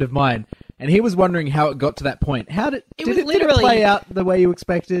near the end of mine, and he was wondering how it got to that point. How did It did was it literally- play out the way you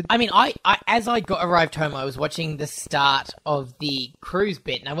expected? I mean, I as I arrived home, I was watching the start of the cruise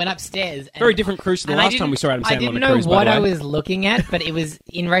bit, and I went upstairs. And, Very different cruise to the and I last time didn't- we saw Adam Sandler I on didn't a know cruise, by what the I way. was looking at, but it was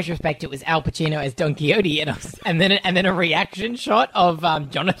in retrospect, it was Al Pacino as Don Quixote, and then a reaction shot of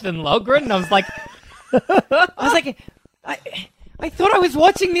Jonathan Logren, and I was like, I thought I was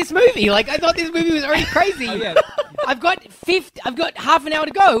watching this movie. Like I thought this movie was already crazy. Oh, yeah. I've got half an hour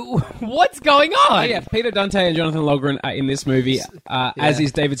to go. What's going on? Oh, yeah, Peter Dante and Jonathan Logren are in this movie, as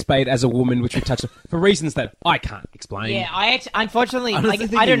is David Spade as a woman, which we touched on, for reasons that I can't explain. Yeah, I actually, unfortunately, honestly like,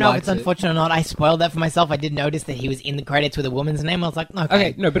 think I he don't know if likes it's it. unfortunate or not. I spoiled that for myself. I did notice that he was in the credits with a woman's name. I was like, okay,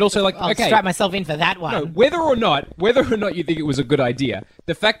 Okay, no, but also, like, I'll okay. strap myself in for that one. No, whether or not you think it was a good idea,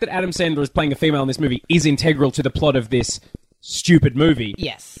 the fact that Adam Sandler is playing a female in this movie is integral to the plot of this stupid movie.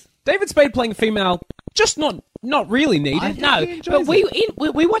 Yes. David Spade playing a female, just not really needed. No, but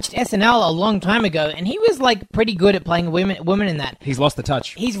we watched SNL a long time ago, and he was like pretty good at playing a woman in that. He's lost the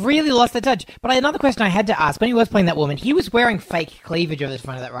touch. He's really lost the touch. But another question I had to ask, when he was playing that woman, he was wearing fake cleavage over the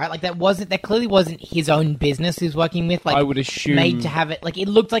front of that, right? Like that clearly wasn't his own business he was working with. Like I would assume- made to have it. Like it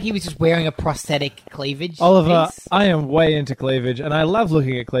looked like he was just wearing a prosthetic cleavage. Oliver, piece. I am way into cleavage, and I love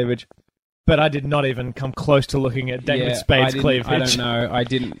looking at cleavage, but I did not even come close to looking at David Yeah, Spade's I cleavage. don't know. I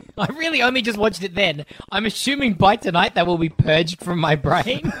didn't. I really only just watched it then. I'm assuming by tonight that will be purged from my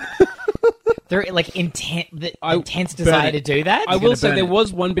brain. There, like intense desire burn to it. do that. I will say burn there it.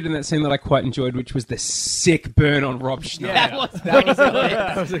 was one bit in that scene that I quite enjoyed, which was the sick burn on Rob Schneider. That was pretty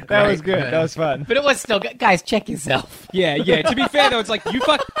good. That was good. That was fun. But it was still good. Guys, check yourself. Yeah. To be fair though, it's like you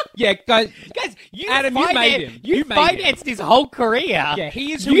fuck. Yeah, guys. Guys, you Adam, you made him. You You made him. financed his whole career. Yeah,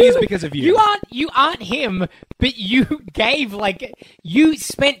 he is who he is because of you. You aren't him, but you gave you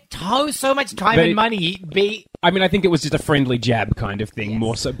spent so much time But and money. I mean, I think it was just a friendly jab kind of thing,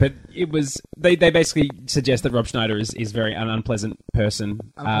 more so. But it was they basically suggest that Rob Schneider is very an unpleasant person,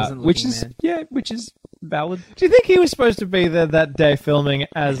 Unpleasant which looking is which is valid. Do you think he was supposed to be there that day filming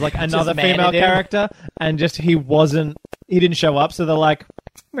as like another mad female at him. character, and just he didn't show up, so they're like,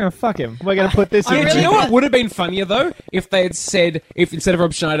 "Man, fuck him. We're gonna put this in." Do you know what would have been funnier though if they had said if instead of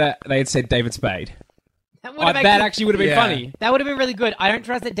Rob Schneider they had said David Spade. That actually would have been Yeah. funny. That would have been really good. I don't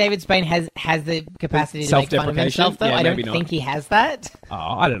trust that David Spain has the capacity to make fun of Self-deprecation? himself, though. Yeah, I don't maybe not. think he has that. Oh,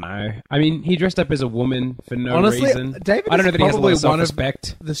 I don't know. I mean, he dressed up as a woman for no Honestly, reason. David I don't know is that he has a lot probably of one of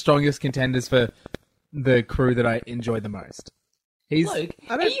self-respect. the strongest contenders for the crew that I enjoy the most. He's. Luke,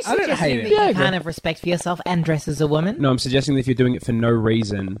 I are don't, you I don't suggesting hate that it. you I agree. can't have respect for yourself and dress as a woman? No, I'm suggesting that if you're doing it for no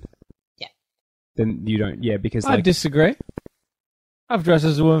reason, Yeah. then you don't. Yeah, because I like disagree. I've dressed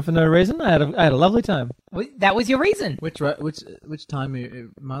as a woman for no reason. I had a lovely time. That was your reason. Which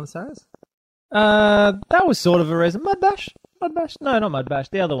time? Miley Cyrus? That was sort of a reason. Mud Bash? No, not Mud Bash.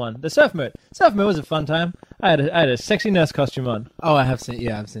 The other one, the Surf Mood. Surf Mood was a fun time. I had a sexy nurse costume on. Oh, I have seen.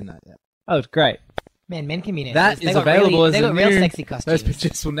 Yeah, I've seen that. Yeah. That was great. Man, men can be nurses. That They is got available really, as they a got real new- sexy Those costumes.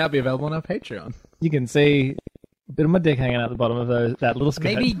 pictures will now be available on our Patreon. You can see a bit of my dick hanging out the bottom of that little skirt.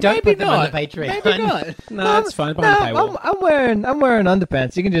 Maybe don't put them on the Patreon. Maybe not. no, it's fine behind the paywall. I'm wearing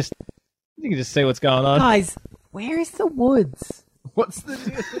underpants. You can just see what's going on. Guys, Where is the woods? What's the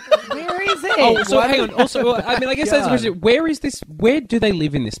deal? Where is it? Oh, so hang on. Also, well, I mean, I guess that's the question. Where is this? Where do they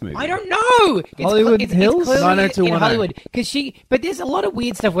live in this movie? I don't know. It's Hollywood it's Hills? clearly 90210. in Hollywood because but there's a lot of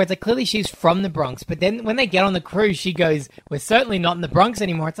weird stuff where it's like clearly she's from the Bronx, but then when they get on the cruise, she goes, "We're certainly not in the Bronx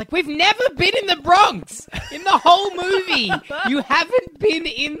anymore." It's like we've never been in the Bronx in the whole movie. You haven't been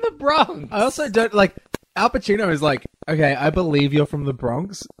in the Bronx. I also don't like. Al Pacino is like, okay, I believe you're from the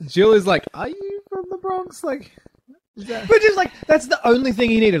Bronx. Jill is like, are you from the Bronx? Like, But just like that's the only thing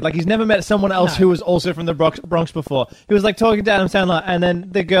he needed. Like he's never met someone else who was also from the Bronx before. He was like talking to Adam Sandler, and then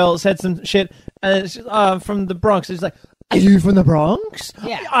the girl said some shit, and it's from the Bronx. It's like, are you from the Bronx?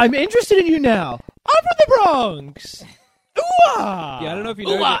 Yeah. I'm interested in you now. I'm from the Bronx. Ooh-ah. Yeah, I don't know if you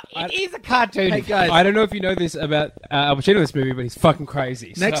know. Ooh, that- it is a cartoon. hey guys, I don't know if you know this about Al Pacino in this movie, but he's fucking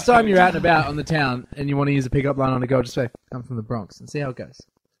crazy. next So- time you're out and about on the town and you want to use a pickup line on a girl, just say, I'm from the Bronx, and see how it goes.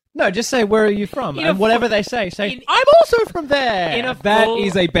 No, just say where are you from, In a and whatever fu- they say, in- I'm also from there. in a that full-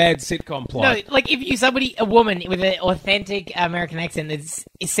 is a bad sitcom plot. No, like if a woman with an authentic American accent that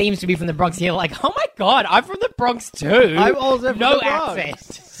it seems to be from the Bronx, you're like, oh my god, I'm from the Bronx too. I'm also from no the Bronx.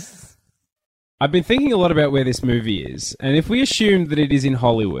 accent. I've been thinking a lot about where this movie is, and if we assume that it is in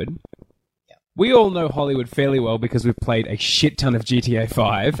Hollywood, we all know Hollywood fairly well because we've played a shit ton of GTA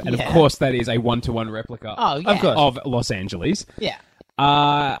 5, and Yeah. of course that is a one-to-one replica Oh, yeah. Of course. of Los Angeles. Yeah.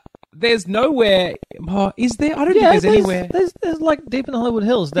 There's nowhere. Is there? I don't Yeah, think there's anywhere. There's like deep in the Hollywood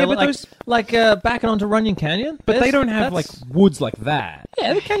Hills. They're Yeah, but like those- backing onto Runyon Canyon. But they There's- don't have like that's- woods like that.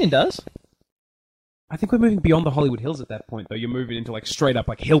 Yeah, the canyon does. I think we're moving beyond the Hollywood Hills at that point, though. You're moving into like straight up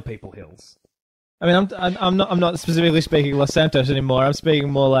like hill people hills. I mean, I'm not specifically speaking Los Santos anymore. I'm speaking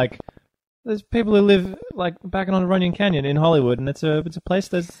more like there's people who live like backing onto Runyon Canyon in Hollywood, and it's a place.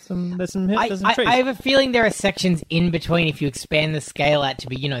 There's some trees. I have a feeling there are sections in between if you expand the scale out to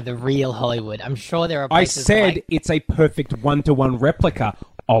be, the real Hollywood. I'm sure there are I places said like- it's a perfect one-to-one replica,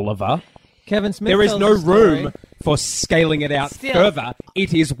 Oliver. Kevin Smith. There is tells no a story. room for scaling it out Still- further.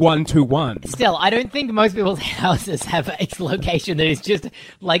 It is one-to-one. Still, I don't think most people's houses have a location that is just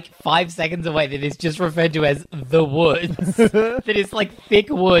like 5 seconds away that is just referred to as the woods. That is like thick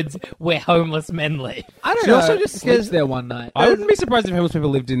woods where homeless men live. I don't She know. also just Sleeps says- there one night. I wouldn't be surprised if homeless people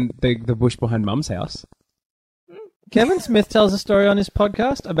lived in the bush behind Mum's house. Kevin Smith tells a story on his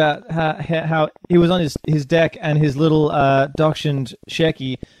podcast about how he was on his deck and his little dachshund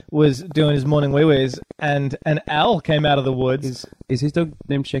Shecky was doing his morning wee-wees and an owl came out of the woods. Is his dog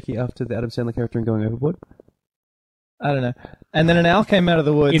named Shecky after the Adam Sandler character in Going Overboard? I don't know. And then an owl came out of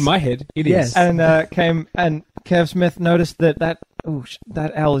the woods. In my head, it is. Yes. and Kev Smith noticed that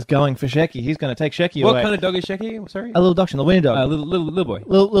owl is going for Shecky. He's going to take Shecky What away. kind of dog is Shecky? Sorry? A little dachshund, a weenie dog. Little boy.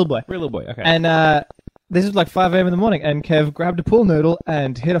 Little boy. Real little boy, okay. And this was like 5 a.m. in the morning, and Kev grabbed a pool noodle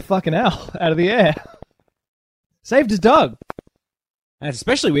and hit a fucking owl out of the air. Saved his dog. And it's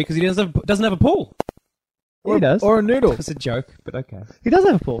especially weird because he doesn't have a pool. He does. Or a noodle. It's a joke, but okay. He does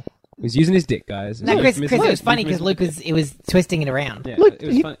have a pool. He's using his dick, guys. No, Chris, it was funny because because Luke was twisting it around. Yeah, Look, it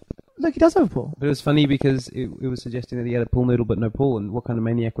was he- funny. Look, he does have a pool. But it was funny because it was suggesting that he had a pool noodle but no pool, and what kind of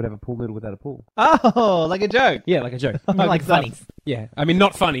maniac would have a pool noodle without a pool? Oh, like a joke. Yeah, like a joke. Not like good stuff. funny. Yeah, I mean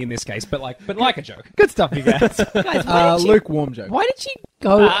not funny in this case, but like a joke. Good stuff, you guys. Guys, why did she, Lukewarm joke. why did she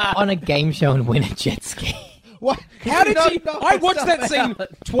go on a game show and win a jet ski? What? How did she? knock I watched herself that scene out?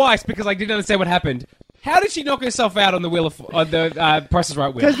 twice because I didn't understand what happened. How did she knock herself out on the wheel of on the Price is Right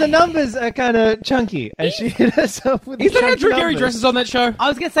wheel? Because the numbers are kind of chunky, and she hit herself with Is the that how chunky Drew Carey numbers. dresses on that show? I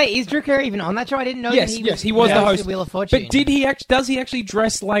was going to say, is Drew Carey even on that show? I didn't know Yes, that he yes, was, he was the host. Wheel of Fortune. But does he actually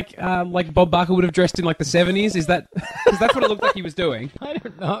dress like Bob Barker would have dressed in like the 70s? Is that because that's what it looked like he was doing? I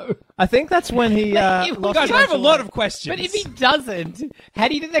don't know. I think that's when he Like, lost Guys, a I have bunch a of lot weight. of questions. But if he doesn't, how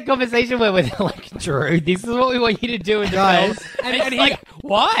do you think that conversation went with like, Drew, this is what we want you to do in the Guys. film? And it's he- like,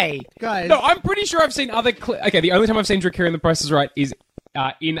 why? Guys. No, I'm pretty sure I've seen other. Okay, the only time I've seen Drew Carey in The Price is Right is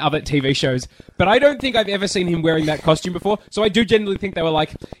in other TV shows, but I don't think I've ever seen him wearing that costume before. So I do genuinely think they were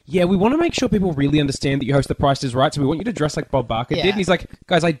like, "Yeah, we want to make sure people really understand that you host The Price is Right, so we want you to dress like Bob Barker Yeah. did." And he's like,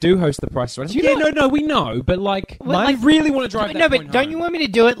 "Guys, I do host The Price is Right." Yeah, no, we know, but like, Well, I like- really want to drive. But that no, but point don't home. you want me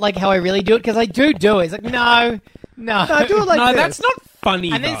to do it like how I really do it? Because I do it. It's like, no. No, do it like No, this. that's not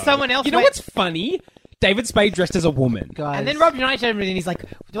funny. And then though. someone else You know went- what's funny? David Spade dressed as a woman. Guys. And then Rob Schneider came in and he's like,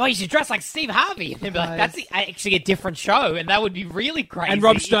 well, you should dress like Steve Harvey. And they'd be like, that's actually a different show, and that would be really crazy. And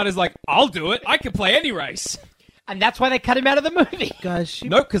Rob Schneider's like, "I'll do it. I can play any race." And that's why they cut him out of the movie. Guys, she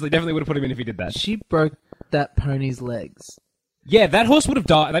Nope, because they definitely would have put him in if he did that. she broke that pony's legs. Yeah, that horse would have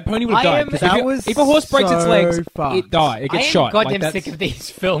died. That pony would have I died. am- 'Cause That if, you- was if a horse breaks its so legs, fucked. it dies. It I gets am shot. goddamn Like, sick that's- of these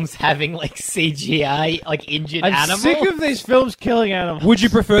films having like CGI, like injured I'm animals. sick of these films killing animals. Would you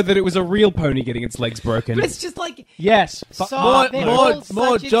prefer that it was a real pony getting its legs broken? But it's just like Yes. so they're More all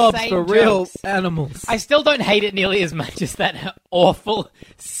such jobs insane for real jokes. animals. I still don't hate it nearly as much as that awful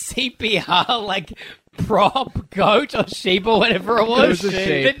CPR like prop goat or sheep or whatever it was. It was a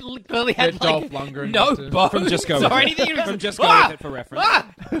sheep. That clearly had That Dolph like Lundgren no used to. bones From Just Go or With It. anything. It was From just, Just Go With It for reference.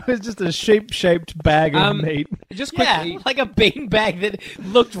 It was just a sheep-shaped bag of meat. Just Yeah, quickly, like a beanbag that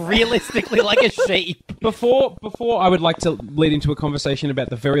looked realistically like a sheep. before I would like to lead into a conversation about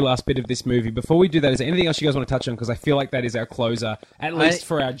the very last bit of this movie. Before we do that, is there anything else you guys want to touch on? Because I feel like that is our closer, at least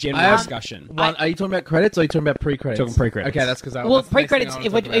for our general I- discussion. Are you talking about credits or are you talking about pre-credits? Talking pre-credits. Okay, that's because I Well, that's the next thing pre-credits. I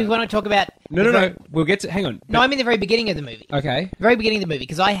If wanna talk we about. want to talk about No. We'll get to. Hang on. No, I'm in the very beginning of the movie. Okay. Very beginning of the movie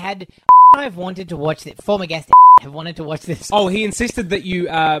because I've wanted to watch it. Former guest have wanted to watch this. Oh, he insisted that you.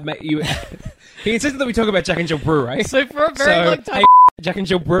 He insisted that we talk about Jack and Jill Brewery. So for a very long time. hey, Jack and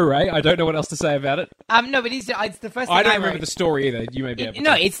Jill Brewery. I don't know what else to say about it. No, but it's the first thing I don't I remember wrote. the story either. You may be able to.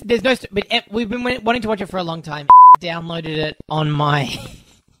 No, there's no. But we've been wanting to watch it for a long time. Downloaded it on my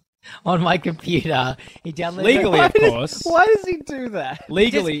on my computer. He downloaded Legally, it. of course. Why does he do that?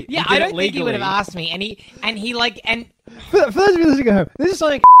 Legally, Yeah, he did I it don't think he legally. would have asked me. And he like and For those of you listening at home, this is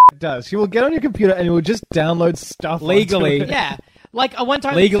something does. He will get on your computer and he will just download stuff onto Legally. it. yeah, like one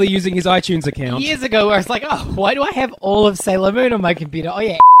time Legally using his iTunes account. years ago where I was like, oh, why do I have all of Sailor Moon on my computer? Oh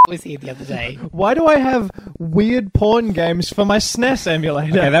yeah, was here the other day. Why do I have weird porn games for my SNES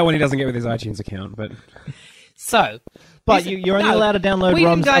emulator? Okay, that one he doesn't get with his iTunes account, but So. But this- you're only no, allowed to download we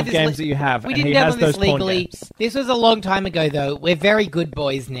didn't ROMs go of this games le- that you have, We and didn't he has download those this porn legally. games. This was a long time ago, though. We're very good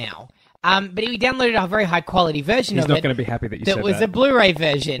boys now. But we downloaded a very high quality version he's of not it. going to be happy that you That said was that. a Blu-ray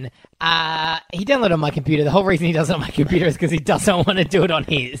version. He downloaded on my computer. The whole reason he does it on my computer is because he doesn't want to do it on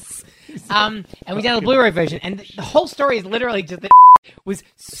his. And we downloaded the Blu-ray version, and the whole story is literally just that was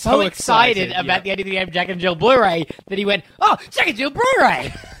so excited excited, about the end of the game Jack and Jill Blu-ray that he went, "Oh, Jack and Jill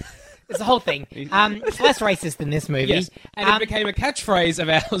Blu-ray." It's the whole thing. It's less racist than this movie. Yes, and it became a catchphrase of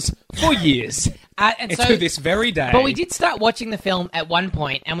ours for years. And to this very day. But we did start watching the film at one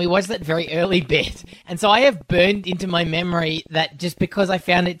point, and we watched that very early bit. And so I have burned into my memory that just because I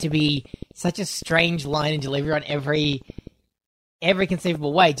found it to be such a strange line and delivery on every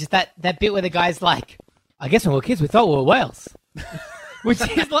conceivable way, just that bit where the guy's like, I guess when we were kids we thought we were whales. Which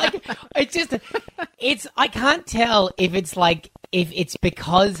is like, I can't tell if it's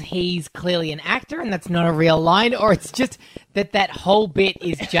because he's clearly an actor and that's not a real line, or it's just that whole bit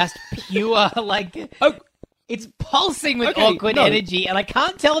is just pure, like, Oh. it's pulsing with Okay, awkward no. energy, and I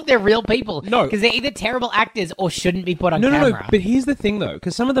can't tell if they're real people. No. Because they're either terrible actors or shouldn't be put on No. camera. But here's the thing, though,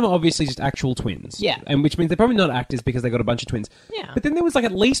 because some of them are obviously just actual twins. Yeah. And which means they're probably not actors because they got a bunch of twins. Yeah. But then there was like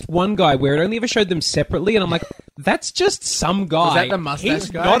at least one guy where it only ever showed them separately, and I'm like, that's just some guy. Was that the mustache He's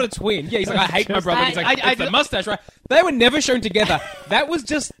guy? not a twin. Yeah, he's like, I hate my brother. He's like, I it's the do- mustache, right? They were never shown together. That was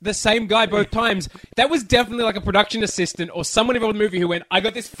just the same guy both times. That was definitely like a production assistant or someone involved in the movie who went, I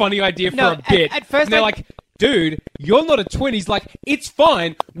got this funny idea for No, a bit. at first and they're I- like, dude, you're not a twin. He's like, it's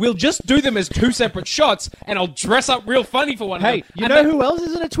fine. We'll just do them as two separate shots, and I'll dress up real funny for one of Hey, them. you And know they- who else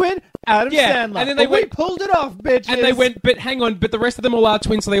isn't a twin? Adam Yeah, Sandler. and then they But we went- pulled it off, bitches. And they went, but hang on, but the rest of them all are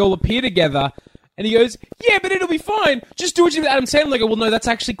twins, so they all appear together. And he goes, yeah, but it'll be fine. Just do it with Adam Sandler. I go, well, no, that's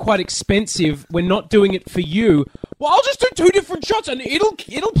actually quite expensive. We're not doing it for you. Well, I'll just do two different shots, and it'll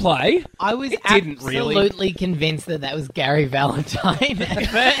play. I was It didn't really. absolutely convinced that was Gary Valentine at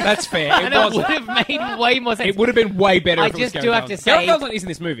first. That's fair. And It it wasn't. would have made way more sense. It would have been way better I if it was just Gary do have to Valentine. say- Gary Valentine is in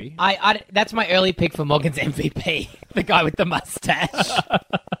this movie. That's my early pick for Morgan's MVP. The guy with the mustache.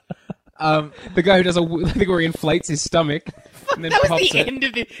 The guy who does I think where he inflates his stomach and then That was pops the it. end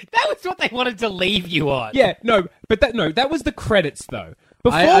of it. That was what they wanted to leave you on. Yeah, no, but that was the credits though.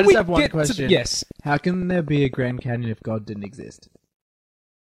 Before I just we have one get question. To, yes, How can there be a Grand Canyon if God didn't exist?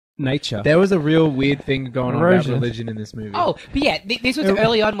 nature. There was a real weird thing going on Erosion. about religion in this movie. Oh, but yeah, this was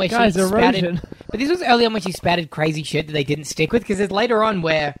early on where Guys, she erosion. spouted. But this was early on when she spouted crazy shit that they didn't stick with. Because there's later on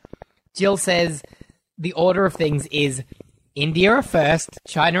where Jill says the order of things is India are first,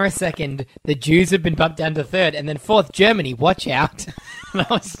 China are second, the Jews have been bumped down to third, and then fourth, Germany. Watch out!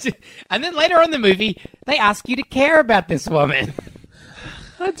 And then later on in the movie, they ask you to care about this woman.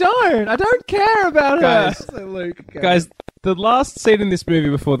 I don't care about guys, her. so Luke, Guys, the last scene in this movie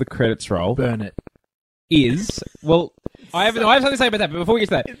before the credits roll burn it. is, well, I have something to say about that, but before we get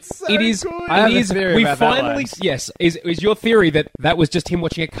to that, it is. I have a theory We about that finally, line. yes, is your theory that was just him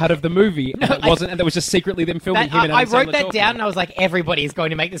watching a cut of the movie, and it wasn't, and that was just secretly them filming him. And I Adam wrote Sandler that talking? down, and I was like, everybody is going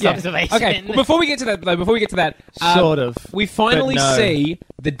to make this observation. Okay, well, before we get to that, Sort of, we finally but no. see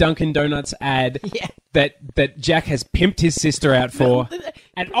the Dunkin' Donuts ad Yeah. that Jack has pimped his sister out for,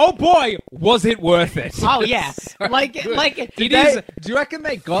 and oh boy, was it worth it! Oh yeah, like It Do is you reckon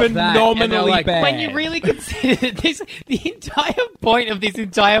they got that? And they're phenomenally like, bad. when you really consider that the entire point of this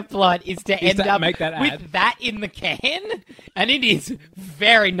entire plot is to end to up make that ad. with that in the can, and it is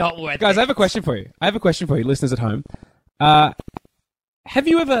very not worth Guys, it. I have a question for you, listeners at home. Have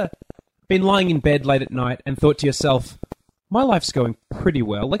you ever been lying in bed late at night and thought to yourself, my life's going pretty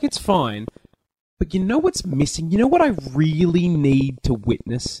well, like it's fine, but you know what's missing? You know what I really need to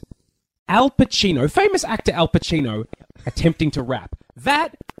witness? Al Pacino, famous actor Al Pacino, attempting to rap.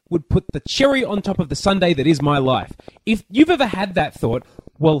 That would put the cherry on top of the sundae that is my life. If you've ever had that thought,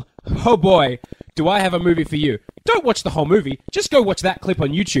 well, oh boy, do I have a movie for you. Don't watch the whole movie. Just go watch that clip on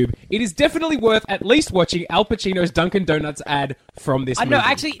YouTube. It is definitely worth at least watching Al Pacino's Dunkin' Donuts ad from this movie. No,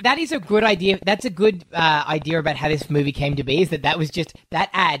 actually, that is a good idea. That's a good idea about how this movie came to be. Is that was just that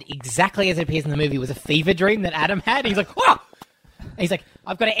ad exactly as it appears in the movie was a fever dream that Adam had. And he's like, whoa. And he's like,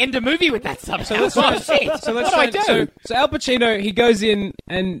 I've got to end a movie with that somehow. Oh, shit. So let's what do I try- do? So Al Pacino, he goes in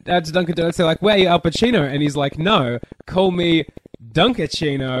and to Dunkin' Donuts. They're like, "Where are you, Al Pacino?" And he's like, "No, call me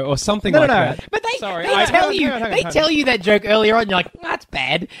Dunkachino or something like that." But they Sorry, they I- tell you hang on, they hang on. tell you that joke earlier on. You're like, that's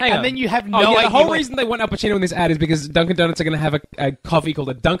bad, Hang and on. then you have Oh, no yeah, idea. the whole what- reason they want Al Pacino in this ad is because Dunkin' Donuts are going to have a coffee called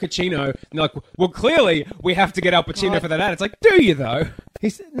a Dunkachino. And they're like, well, clearly we have to get Al Pacino for that ad. It's like, do you though?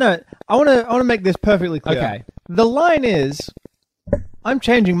 I want to make this perfectly clear. Okay. The line is, I'm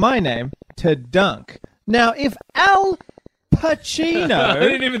changing my name to Dunk. Now, if Al I Pacino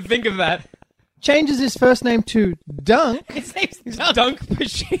didn't even think of that. changes his first name to Dunk, His name's Dunk. Dunk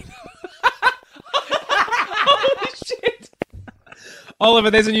Pacino. Holy shit.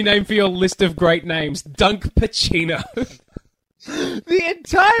 Oliver, there's a new name for your list of great names. Dunk Pacino. the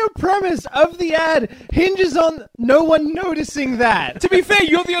entire premise of the ad hinges on no one noticing that. To be fair,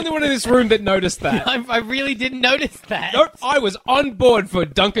 you're the only one in this room that noticed that. I really didn't notice that. Nope, I was on board for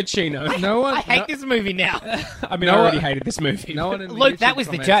Dunkachino. No one. I hate this movie now. I mean, I already hated this movie. No one in the Look, that YouTube was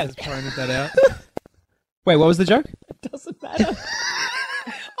the comments joke. has pointed that out. Wait, what was the joke? Doesn't matter.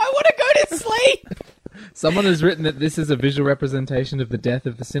 I want to go to sleep. Someone has written that this is a visual representation of the death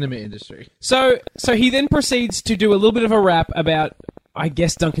of the cinema industry. So he then proceeds to do a little bit of a rap about, I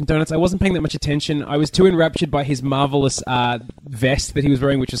guess, Dunkin' Donuts. I wasn't paying that much attention. I was too enraptured by his marvelous vest that he was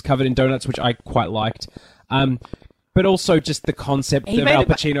wearing, which was covered in donuts, which I quite liked. But also just the concept He of made Al a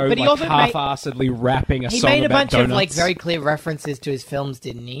bu- Pacino but he like also made- half-assedly rapping a He song made a about bunch donuts. of like very clear references to his films,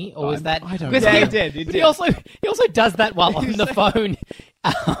 didn't he? Or was that? I don't because know. Yeah, he did, he but did. he also does that while on the phone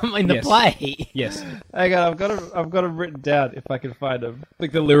in the Yes. play. Yes, Hang on, I've got them written down if I can find them.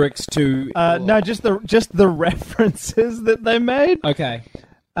 like the lyrics to. No, just the references that they made. Okay.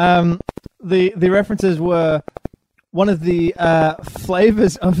 The references were one of the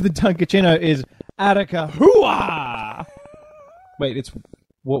flavors of the Dunkachino is Attica Hooah! Wait, it's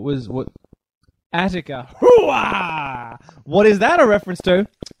what? Attica Hooah! What is that a reference to?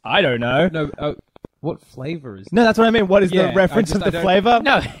 I don't know. No, what flavor is? No, that's what I mean. What is Yeah, the reference I of the don't- flavor?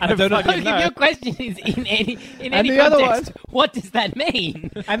 No, I don't fucking If know. your question is in any the other context, what does that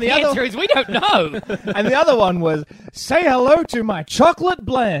mean? And the the other- answer is we don't know. And the other one was say hello to my chocolate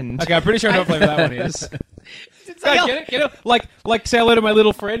blend. Okay, I'm pretty sure I know what flavor that one is. It's Guys, like, get it? Get it? Like say hello to my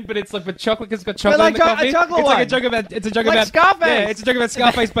little friend, but it's like with chocolate because it's got chocolate like in the a coffee. chocolate it's like a one. joke about. It's a joke Like about Scarface. Yeah, it's a joke about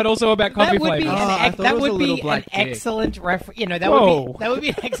Scarface, but also about coffee that would be flavors. I thought it was a little black an dick. excellent reference. You know, Whoa. that would be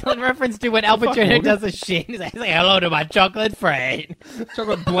an excellent reference to when Al Pacino does a shit. He's like, hello to my chocolate friend.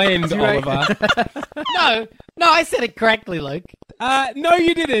 Chocolate blend, Oliver. No, I said it correctly, Luke. No,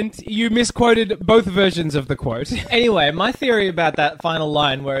 you didn't. You misquoted both versions of the quote. Anyway, my theory about that final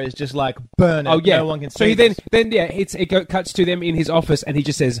line where it's just like burn it. Oh yeah. No one can see. So he this. then yeah, cuts to them in his office, and he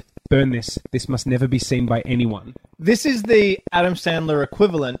just says, "Burn this. This must never be seen by anyone." This is the Adam Sandler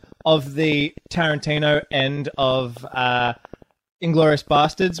equivalent of the Tarantino end of Inglourious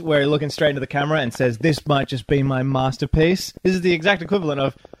Bastards, where he's looking straight into the camera and says, "This might just be my masterpiece." This is the exact equivalent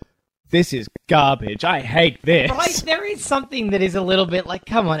of, "This is garbage. I hate this." But there is something that is a little bit like,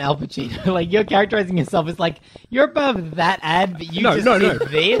 come on, Al Pacino. Like, you're characterizing yourself as like, you're above that ad, but you No. did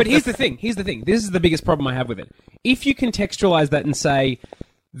this. But here's the thing. This is the biggest problem I have with it. If you contextualize that and say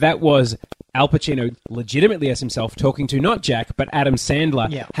that was Al Pacino legitimately as himself talking to not Jack but Adam Sandler,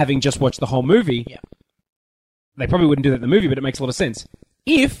 Yeah. having just watched the whole movie, Yeah. they probably wouldn't do that in the movie, but it makes a lot of sense.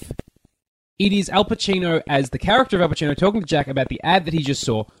 If It is Al Pacino as the character of Al Pacino talking to Jack about the ad that he just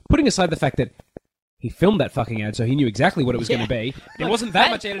saw, putting aside the fact that he filmed that fucking ad, so he knew exactly what it was going to be. There wasn't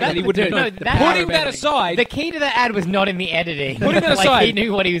that much editing that he wouldn't have known. Putting that aside... The key to the ad was not in the editing. Putting that Like, aside... he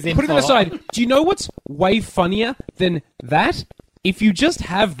knew what he was in Putting for. that aside, do you know what's way funnier than that? If you just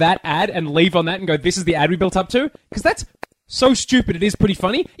have that ad and leave on that and go, this is the ad we built up to, because that's so stupid, it is pretty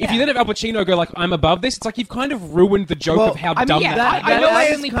funny. If you then have Al Pacino go like, I'm above this, it's like you've kind of ruined the joke of how dumb that I ad know is.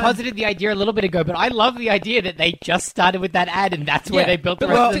 I only posited the idea a little bit ago, but I love the idea that they just started with that ad and that's where they built the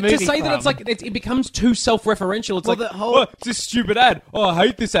But rest of the movie to say that it's from. like it becomes too self-referential. It's like, the whole- oh, it's this stupid ad. Oh, I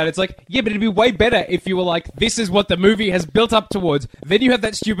hate this ad. It's like, yeah, but it'd be way better if you were like, this is what the movie has built up towards. Then you have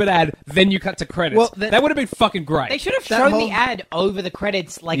that stupid ad. Then you cut to credits. Well, that would have been fucking great. They should have That shown whole- the ad over the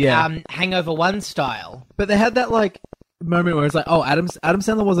credits, like Yeah. Hangover 1 style. But they had that like moment where it's like, oh, Adam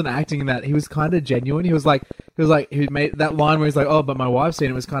Sandler wasn't acting in that. He was kind of genuine. He made that line where he's like, oh, but my wife's seen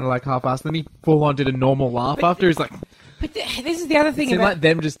it, was kind of like half-assed. Then he full on did a normal laugh after. He's like, But this is the other thing seemed about like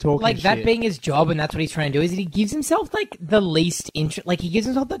them just talking like that shit. being his job, and that's what he's trying to do. Is that he gives himself like the least interest. Like he gives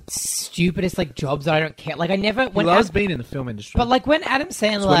himself the stupidest like jobs that I don't care. Like I never He when loves Ad- being in the film industry. But like when Adam what he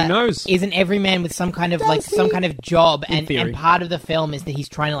Sandler knows. is an everyman with some kind of like some kind of job, and theory. part of the film is that he's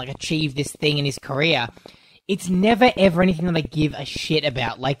trying to like achieve this thing in his career. It's never ever anything that I give a shit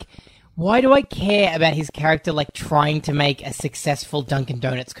about. Like, why do I care about his character like trying to make a successful Dunkin'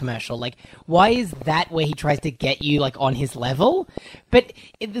 Donuts commercial? Like, why is that where he tries to get you like on his level? But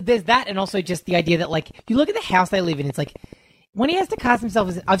there's that, and also just the idea that like you look at the house they live in. It's like when he has to cast himself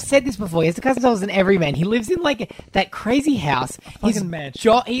as, I've said this before, he has to cast himself as an everyman. He lives in like that crazy house, his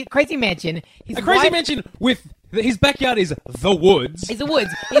mansion. crazy mansion. His a crazy wife- mansion with his backyard is the woods. It's the woods.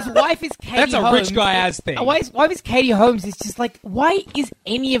 His wife is Katie That's a Holmes. rich guy ass thing. His wife is Katie Holmes. It's just like, why is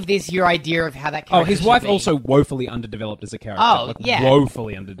any of this your idea of how that character Oh, his should wife be? also woefully underdeveloped as a character. Oh, Like, yeah.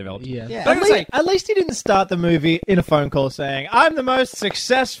 woefully underdeveloped. Yeah. Yeah. But I gotta say, At least he didn't start the movie in a phone call saying, I'm the most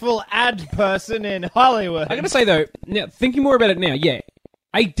successful ad person in Hollywood. I gotta say though, now thinking more about it now, yeah,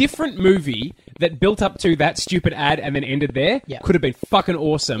 a different movie that built up to that stupid ad and then ended there Yeah. could have been fucking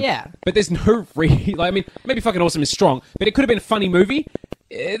awesome. Yeah. But there's no like, I mean, maybe fucking awesome is strong, but it could have been a funny movie.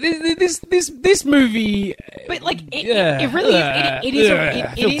 This movie, But like, it really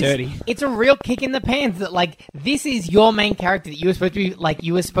is. feel dirty. It's a real kick in the pants that like this is your main character that you were supposed to be like.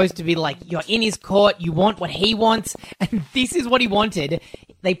 You were supposed to be like you're in his court. You want what he wants, and this is what he wanted.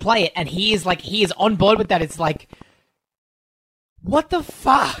 They play it, and he is on board with that. It's like, what the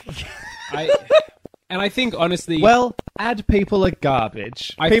fuck? And I think honestly, Well, ad people are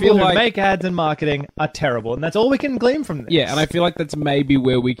garbage. I People feel who like- make ads and marketing are terrible, and that's all we can glean from this. yeah, and I feel like that's maybe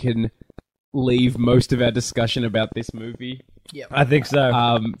where we can leave most of our discussion about this movie. I think so.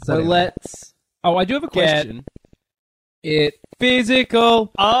 So whatever. let's. Oh, I do have a question.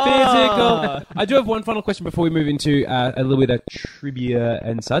 Physical. Ah. I do have one final question before we move into a little bit of trivia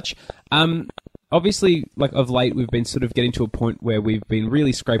and such. Obviously, like of late, we've been sort of getting to a point where we've been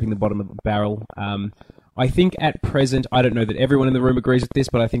really scraping the bottom of the barrel. I think at present, I don't know that everyone in the room agrees with this,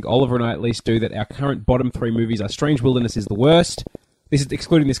 but I think Oliver and I at least do, that our current bottom three movies are Strange Wilderness is the worst. This is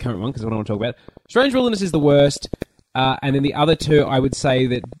excluding this current one because I don't want to talk about it. Strange Wilderness is the worst. And then the other two, I would say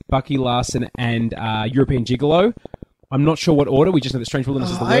that Bucky Larson and European Gigolo. I'm not sure what order. We just know that Strange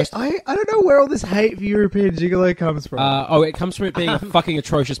Wilderness is the worst. I don't know where all this hate for European Gigolo comes from. It comes from it being a fucking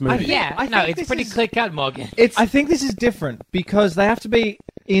atrocious movie. Yeah, I no, think it's this pretty is- clear cut, Morgan. I think this is different because they have to be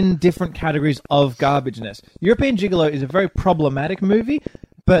in different categories of garbageness. European Gigolo is a very problematic movie,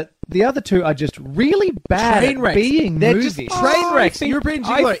 but the other two are just really bad train wrecks. being They're movies. just train wrecks. think- European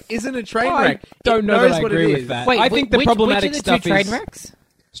I- Gigolo isn't a train I wreck. don't It know knows that I what it agree is. with that. Wait, I think the problematic which stuff of the two train is wrecks?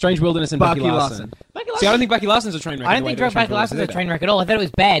 Strange Wilderness and Bucky Bucky Larson. Larson. See, I don't think Bucky Larson's a train wreck. I in don't the way think that Back Strange Larson's a Wilderness train wreck at all. I thought it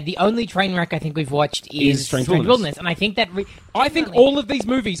was bad. The only train wreck I think we've watched is Strange Strange Wilderness. Wilderness, and I think that I think all of these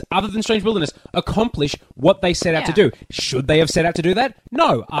movies, other than Strange Wilderness, accomplish what they set out to Yeah. do. Should they have set out to do that?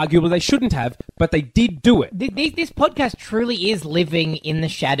 No. Arguably they shouldn't have, but they did do it. This podcast truly is living in the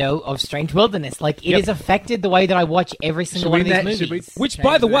shadow of Strange Wilderness. Like it has affected the way that I watch every single one of these movies. Which,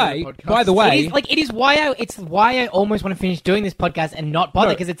 by the way, It is why I almost want to finish doing this podcast and not bother,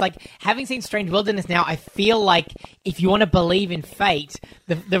 because it's like having seen Strange Wilderness now, I feel like if you want to believe in fate,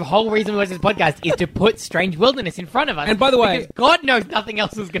 the whole reason we watch this podcast is to put Strange Wilderness in front of us. And by the way- because God knows nothing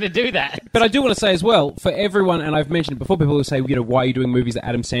else is going to do that. But I do want to say as well, for everyone, and I've mentioned it before, people who say, why are you doing movies that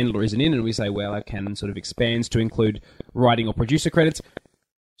Adam Sandler isn't in? And we say, well, our canon sort of expands to include writing or producer credits.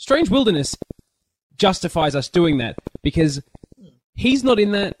 Strange Wilderness justifies us doing that because he's not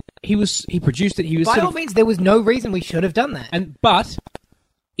in that. He produced it. He was By sort all of, means, there was no reason we should have done that. but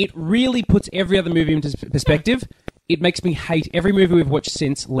it really puts every other movie into perspective. It makes me hate every movie we've watched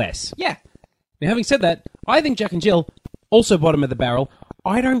since less. Yeah. Now, having said that, I think Jack and Jill also bottom of the barrel.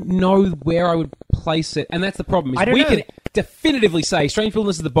 I don't know where I would place it, and that's the problem. I don't we know. can definitively say Strange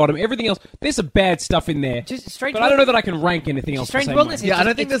Wilderness is the bottom. Everything else, there's some bad stuff in there. Just Strange But I don't know that I can rank anything else. Strange the same Wilderness way. is Yeah, I don't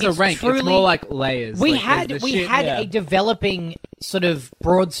just- think there's a it's rank. truly- It's more like layers. We Like, had there's the shit- a developing sort of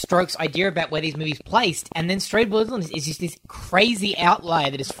broad strokes idea about where these movies placed, and then Strange Wilderness is just this crazy outlier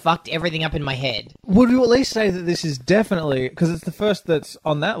that has fucked everything up in my head. Would you at least say that this is definitely, because it's the first that's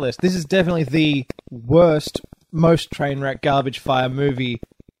on that list, this is definitely the worst, most train wreck garbage fire movie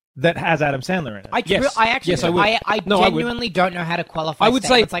that has Adam Sandler in it? Yes. I actually, Yes, I would. I No, I would. genuinely don't know how to qualify. I would say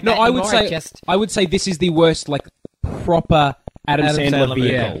statements like no. that I would anymore. say I would say this is the worst, like proper Adam Sandler Sandler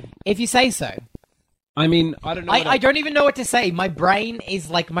vehicle. movie. if you say so. I mean, I don't know. I don't even know what to say. My brain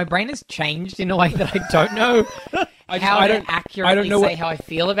has changed in a way that I don't know how I to don't- accurately I don't know say what- how I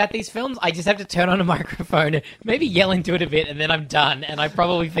feel about these films. I just have to turn on a microphone, maybe yell into it a bit, and then I'm done, and I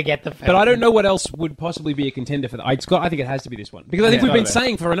probably forget the film. But I don't know what else would possibly be a contender for that. I think it has to be this one because I think we've been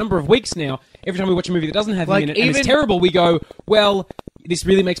saying for a number of weeks now. Every time we watch a movie that doesn't have Like, him in it and it's even- terrible, we go, "Well, this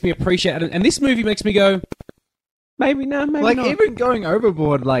really makes me appreciate it." And this movie makes me go, "Maybe no, maybe Like not." even Going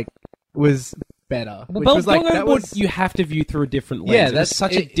Overboard, like was better. Which well, was like Going that Overboard, was you have to view through a different lens. Yeah, It's that's-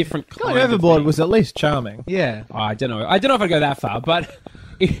 such a different kind Going of Overboard thing. was at least charming. yeah. Oh, I don't know. I don't know if I'd go that far, but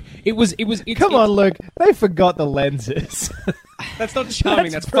it was. It's, Come on, Luke. They forgot the lenses. That's not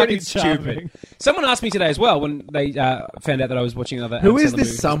charming. That's That's, pretty fucking charming. stupid. Someone asked me today as well when they found out that I was watching another. Who Adam is Sandler this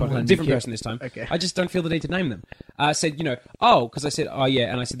movie. someone? Different You person this time. Okay. I just don't feel the need to name them. Said, because I said, oh yeah,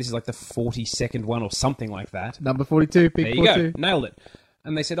 and I said this is like the 42nd one or something like that. Number 42, pick There you go, 42. nailed it.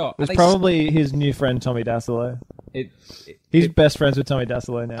 And they said, oh, It's probably his new friend Tommy Dassolo. He's best friends with Tommy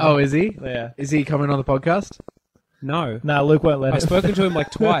Dassolo now. Oh, is he? Yeah. Is he coming on the podcast? no. Nah, Luke won't let I've him. spoken to him like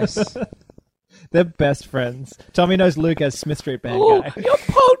twice. They're best friends. Tommy knows Luke as Smith Street Band guy. your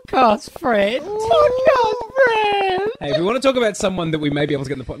podcast friend. Podcast friend. Hey, if we want to talk about someone that we may be able to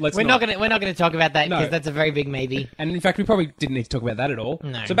get in the point, let's We're not gonna talk about that No. because that's a very big maybe. And in fact, we probably didn't need to talk about that at all.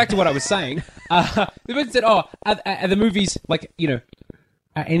 No. So back to what I was saying. The person said, "Oh, are the movies like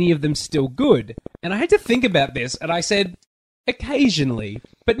are any of them still good?" And I had to think about this, and I said, "Occasionally,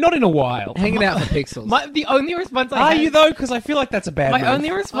 but not in a while." Hanging out for pixels. The only response I Are have, you though? Because I feel like that's a bad. my move.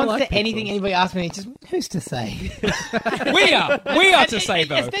 only response like to anything pixels. anybody asks me is just who's to say. we are to say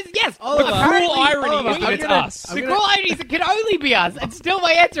though. Yes. The cruel irony Oliver, is that I'm it's gonna- us. The cruel irony is it can only be us, and still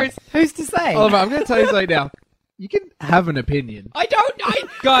my answer is who's to say. Oliver, I'm going to tell you something now. You can have an opinion. I don't.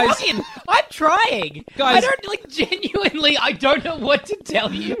 Guys. fucking, I'm trying. Guys. I don't genuinely. I don't know what to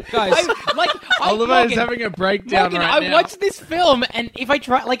tell you, Guys. Oliver is having a breakdown Morgan, right I now. watched this film, and if I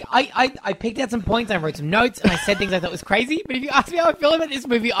try, I picked out some points, and I wrote some notes, and I said things I thought was crazy. But if you ask me how I feel about this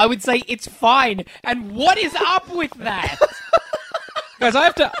movie, I would say it's fine. And what is up with that? Guys,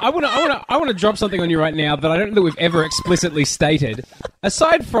 I want to drop something on you right now that I don't know that we've ever explicitly stated.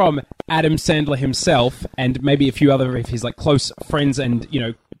 Aside from Adam Sandler himself and maybe a few other of his like close friends and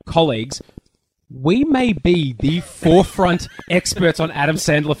colleagues, we may be the forefront experts on Adam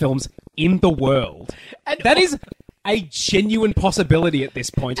Sandler films in the world. And- That is a genuine possibility at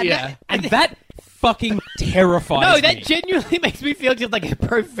this point. Yeah. and that fucking terrifies No, me. that genuinely makes me feel just like a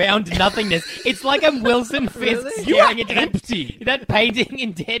profound nothingness. It's like I'm Wilson Fisk You are staring into empty. that painting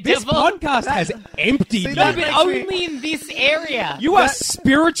in This Daredevil. podcast has emptied you. No, but only in this area. You are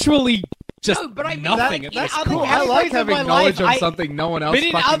spiritually just No, but I mean, nothing that- at in this other point. Cool. I like areas of having my knowledge life, on I- something no one else But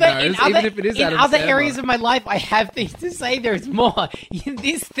in fucking other, knows, even if it is in Adam other Sandler. areas of my life, I have things to say. There's more. In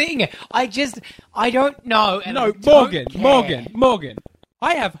this thing, I don't know. And I No, don't Morgan.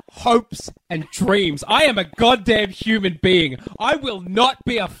 I have hopes and dreams. I am a goddamn human being. I will not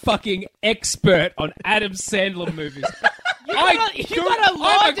be a fucking expert on Adam Sandler movies. You got a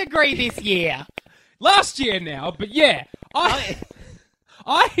law degree this year. Last year now, but yeah. I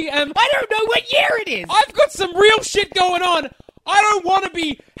am... I don't know what year it is. I've got some real shit going on. I don't want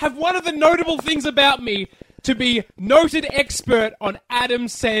to have one of the notable things about me to be noted expert on Adam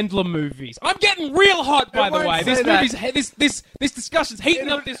Sandler movies. I'm getting real hot, by the won't way. say This that. movie's this discussion's heating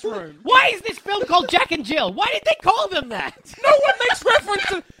up this room. Why is this film called Jack and Jill? Why did they call them that? No one makes reference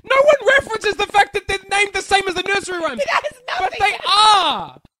to. No one references the fact that they're named the same as the nursery rhymes. It has But nothing they to-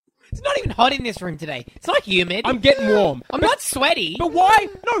 are. It's not even hot in this room today. It's not humid. I'm getting warm. I'm not sweaty. But why?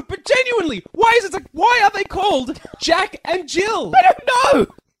 No, but genuinely, why is it like? Why are they called Jack and Jill? I don't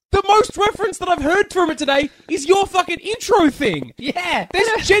know. The most reference that I've heard from it today is your fucking intro thing. Yeah.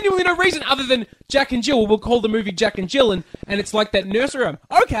 There's genuinely no reason other than Jack and Jill. We'll call the movie Jack and Jill, and it's like that nursery rhyme.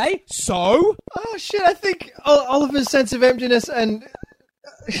 Okay, so Oh shit! I think Oliver's sense of emptiness and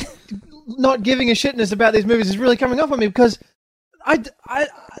not giving a shitness about these movies is really coming off on me because I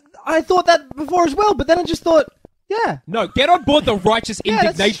I thought that before as well, but then I just thought, yeah. No, get on board the righteous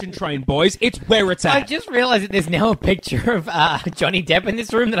indignation train, boys. It's where it's I at. just realised that there's now a picture of Johnny Depp in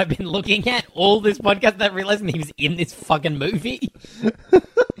this room that I've been looking at all this podcast, and I realised he was in this fucking movie.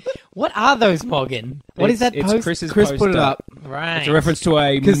 What are those, Morgan? What is that It's post? Chris's Chris put poster. it up. Right. It's a reference to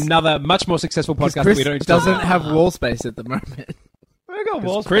another much more successful podcast that Chris we don't need to talk doesn't about. have wall space at the moment. I got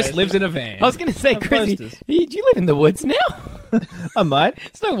wall Chris space. lives in a van. I was going to say, Have Chris, posters. do you live in the woods now? I might.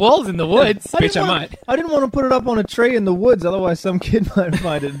 There's no walls in the woods. Bitch, I might. I didn't want to put it up on a tree in the woods, otherwise some kid might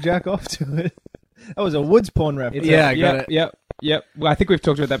find it and jack off to it. That was a woods porn reference. Yeah, I got Yep, it. yep. Well, I think we've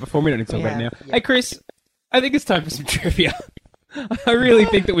talked about that before. We don't need to talk about it now. Yeah. Hey, Chris, I think it's time for some trivia. I really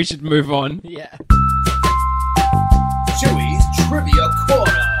think that we should move on. Yeah. Chewy's Trivia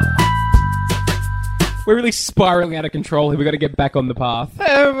Corner. We're really spiraling out of control here. We've got to get back on the path.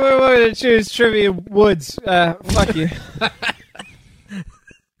 We're going to choose Trivia Woods. Fuck you.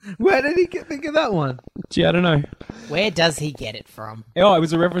 Where did he think of that one? Gee, I don't know. Where does he get it from? Oh, it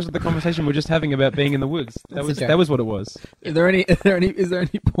was a reference to the conversation we're just having about being in the woods. a joke. That was what it was. Is there any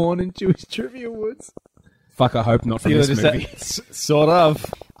porn in Jewish Trivia Woods? Fuck, I hope not from this movie. Sort of.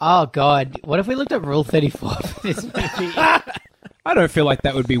 Oh, God. What if we looked at Rule 34 for this movie? I don't feel like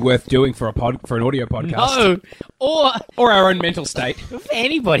that would be worth doing for an audio podcast. No. Or our own mental state. For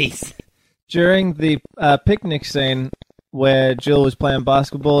anybody's. During the picnic scene where Jill was playing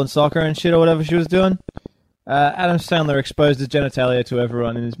basketball and soccer and shit or whatever she was doing, Adam Sandler exposed his genitalia to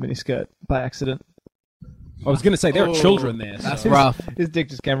everyone in his miniskirt by accident. I was going to say, there are children there. That's so- rough. His dick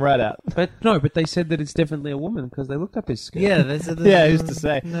just came right out. But they said that it's definitely a woman because they looked up his skirt. Yeah, that's Yeah, who's to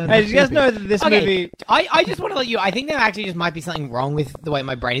say? Hey, did you guys know that this Okay, movie... I just want to let you... I think there actually just might be something wrong with the way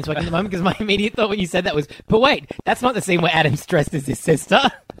my brain is working at the moment, because my immediate thought when you said that was, but wait, that's not the scene where Adam's dressed as his sister.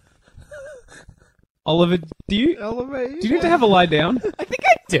 Oliver, do you need to have a lie down? I think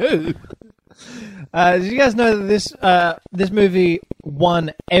I do. Did you guys know that this movie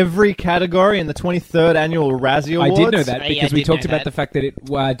won every category in the 23rd annual Razzie I Awards? did know that Yeah, because I we did talked know about that. the fact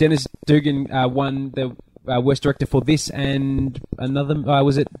that Dennis Dugan won the worst director for this and another.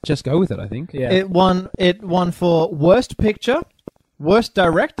 Was it Just Go With It? I think. Yeah. It won for worst picture, worst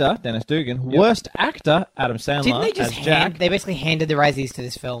director, Dennis Dugan, worst actor, Adam Sandler Didn't they just as Jack, they basically handed the Razzies to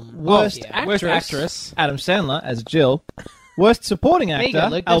this film? worst Yeah. actress, Worst actress. Adam Sandler as Jill, worst supporting There you actor,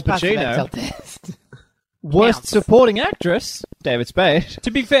 go, Luke. Al Just pass the Pacino, Bechdel test. worst Counts. supporting actress, David Spade,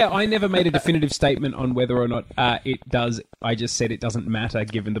 To be fair, I never made a definitive statement on whether or not it does. I just said it doesn't matter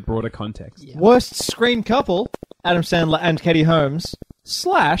given the broader context. worst screen couple, Adam Sandler and Katie Holmes, /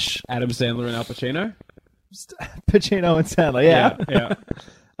 Adam Sandler and Al Pacino. Pacino and Sandler, yeah.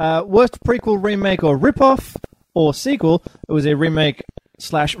 yeah. Worst prequel, remake, or ripoff, or sequel. It was a remake /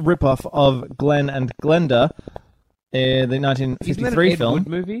 ripoff of Glenn and Glenda, the Isn't that an 1953 Ed film. Wood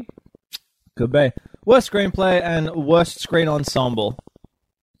movie? Could be. Worst screenplay and worst screen ensemble,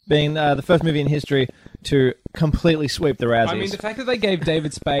 being the first movie in history to completely sweep the Razzies. I mean, the fact that they gave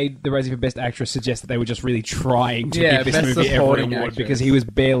David Spade the Razzie for Best Actress suggests that they were just really trying to Yeah, give this Best movie every Supporting award Actress. because he was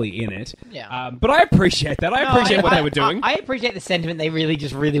barely in it. Yeah. But I appreciate that. I appreciate what they were doing. I appreciate the sentiment. They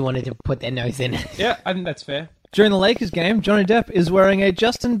really wanted to put their nose in it. Yeah, I think that's fair. During the Lakers game, Johnny Depp is wearing a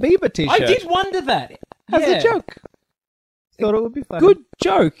Justin Bieber t-shirt. I did wonder that. As Yeah. a joke. Thought it would be funny. Good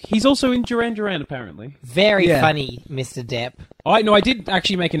joke. He's also in Duran Duran, apparently. Very Yeah. funny, Mr. Depp. I did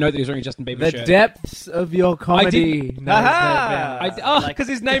actually make a note that he was wearing a Justin Bieber The shirt. depths of your comedy. Aha! Because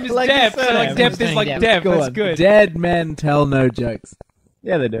his name is Like Depp. his So like surname. Depp is like Depp. Depp. Go That's on. good. Dead men tell no jokes.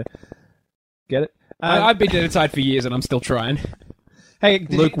 Yeah, they do. Get it? I've been dead inside for years and I'm still trying. Hey,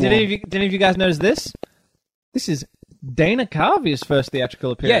 did Lukewarm. any of you guys notice this? This is Dana Carvey's first theatrical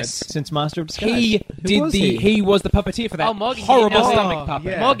appearance Yes. since Master of Disguise. He was the puppeteer for that Morgan, horrible you know- stomach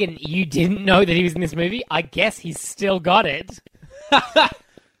puppet. yeah. Morgan, you didn't know that he was in this movie? I guess he's still got it.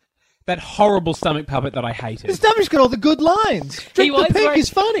 That horrible stomach puppet that I hated. His stomach's got all the good lines. Drink the pig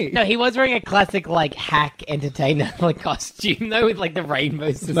is funny. No, he was wearing a classic, like, hack entertainer costume, though, with, like, the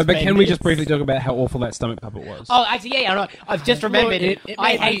rainbows. No, but can we just briefly talk about how awful that stomach puppet was? Oh, actually, yeah, I know. I've just remembered it.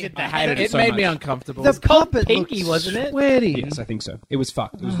 I hated that. hated It so made me much. uncomfortable. The puppet pinky, looked wasn't it? sweaty. Yes, I think so. It was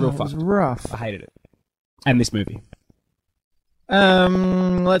fucked. It was real It was fucked. rough. I hated it. And this movie.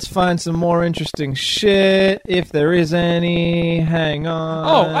 Let's find some more interesting shit, if there is any. Hang on.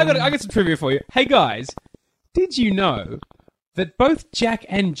 Oh, I got some trivia for you. Hey guys, did you know that both Jack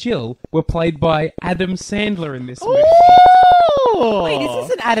and Jill were played by Adam Sandler in this movie? Wait, is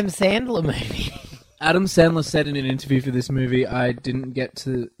this an Adam Sandler movie? Adam Sandler said in an interview for this movie, "I didn't get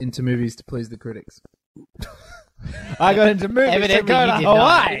into movies to please the critics." I got into movies to Evidently go you to did not.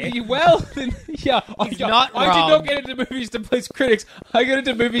 Hawaii. Well, then, yeah, He's not I wrong. did not get into movies to please critics. I got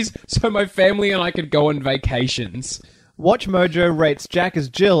into movies so my family and I could go on vacations. Watch Mojo rates Jack as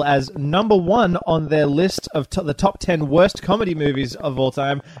Jill as number 1 on their list of the top 10 worst comedy movies of all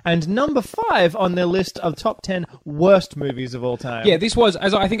time, and number 5 on their list of top 10 worst movies of all time. Yeah, this was,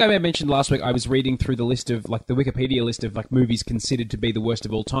 as I think I may have mentioned last week, I was reading through the list of, like, the Wikipedia list of, like, movies considered to be the worst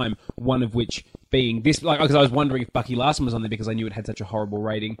of all time, one of which being this, like, because I was wondering if Bucky Larson was on there because I knew it had such a horrible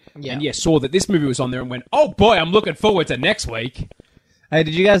rating. Yeah. And, saw that this movie was on there and went, oh boy, I'm looking forward to next week. Hey,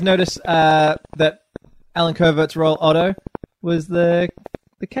 did you guys notice that Alan Covert's role Otto was the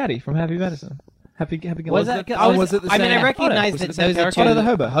caddy from Happy Madison? Happy Gilmore. Was that? was it the I mean, same- I recognize Was it that the same those are character? two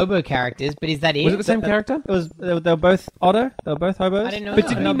Otto the hobo. characters, but is that it? Was it the same character? It was they were both Otto. They were both hobos. I didn't know But that.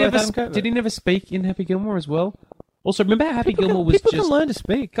 did he, Not both Adam Covert. did he never speak in Happy Gilmore as well? Also, remember how Happy People Gilmore can, was people just... can learn to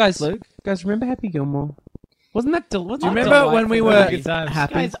speak, Guys, Luke. guys, remember Happy Gilmore? Wasn't that Do you remember when we were Good times.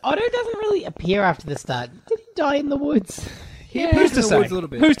 happy? Guys, Otto doesn't really appear after the start. Did he die in the woods? Who's to in the say? woods a little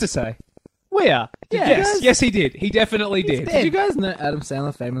bit. Who's to say? We are. Yes, he did. He definitely did. Did you guys know Adam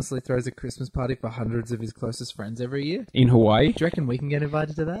Sandler famously throws a Christmas party for hundreds of his closest friends every year? In Hawaii? Do you reckon we can get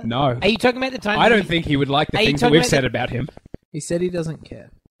invited to that? No. Are you talking about the time? I don't think he would like the Are you things that talking we've about said the- about him. He said he doesn't care.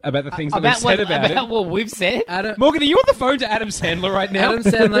 About the things that we've about said what, about him. what we've said. Adam, Morgan, are you on the phone to Adam Sandler right now? Adam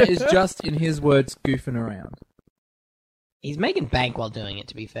Sandler is just, in his words, goofing around. He's making bank while doing it.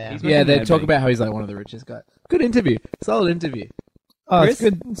 To be fair, He's Yeah, making they that talk big. about how he's like one of the richest guys. Good interview. Solid interview. Oh, Chris? it's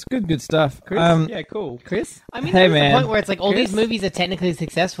good. It's good stuff. Yeah, cool. Chris? I mean, Hey, there's man. the point where it's like all these Chris? movies are technically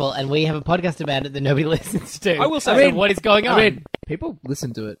successful, and we have a podcast about it that nobody listens to. I will say- So I mean- what is going on? I mean, people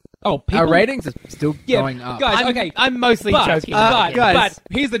listen to it. Oh, people... Our ratings are still Yeah, going up. guys, I'm, okay. I'm mostly but, joking. guys. but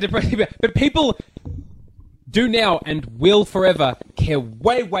here's the depressing bit. But people do now and will forever care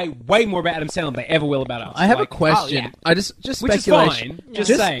way, way, way more about Adam Sandler than they ever will about us. I have Like, a question. oh, yeah. I just Which is speculation. fine.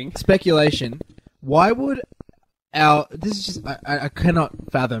 Just saying. Speculation. Why would our this is just I cannot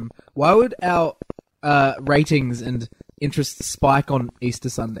fathom. Why would our ratings and interest spike on Easter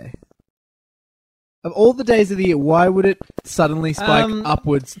Sunday? Of all the days of the year, why would it suddenly spike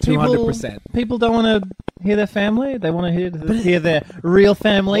upwards 200%? People don't want to hear their family. They want to hear their real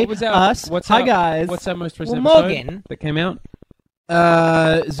family. What was our, us. Hi, guys. What's our most recent Well, episode Morgan- that came out?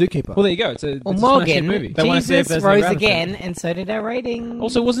 Zookeeper. Well, there you go. It's a Well, smash hit Morgan, movie. They wanna see if Jesus there's any rose rabbit again, and so did our rating.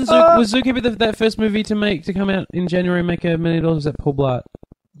 Also, was Zookeeper that first movie to come out in January and make $1 million? Was that Paul Blart?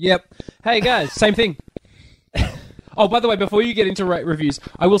 Yep. Hey, guys. Same thing. Oh, by the way, before you get into reviews,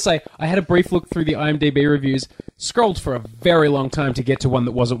 I will say I had a brief look through the IMDb reviews, scrolled for a very long time to get to one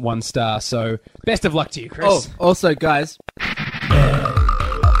that wasn't 1 star, so best of luck to you, Chris. Oh, also, guys,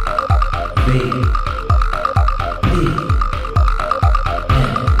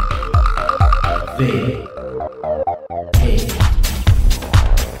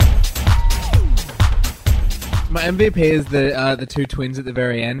 my MVP is the two twins at the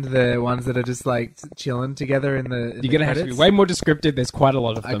very end, the ones that are just like chilling together in the. You're going to have to be way more descriptive. There's quite a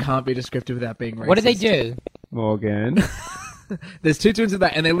lot of I them. can't be descriptive without being racist. what did they do? Morgan. There's two twins at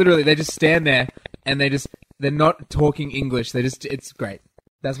that, and they just stand there, and they're not talking English. It's great.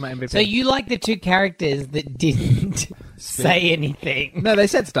 That's my MVP. So you like the two characters that didn't say anything? No, they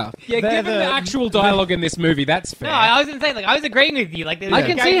said stuff. Yeah, They're given the the- actual dialogue in this movie, that's fair. No, I was going to say, like, I was agreeing with you. Like, there was I a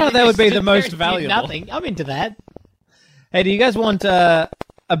can see character how that that would just be the stood most there and did valuable. Nothing. I'm into that. Hey, do you guys want a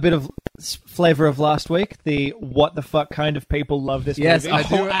bit of flavor of last week? The what the fuck kind of people love this Yes, movie? I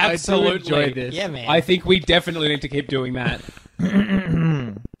do. absolutely. I do enjoy this. Yeah, man. I think we definitely need to keep doing that.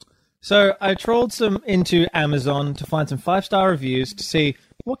 So I trolled into Amazon to find some 5-star reviews to see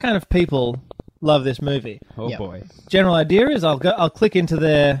what kind of people love this movie. Oh, Yep. boy. General idea is I'll click into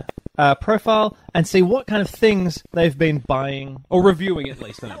their profile and see what kind of things they've been buying Or reviewing, at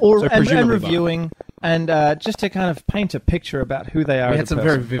least. then. or So and presumably reviewing, and just to kind of paint a picture about who they are. We as had a some person.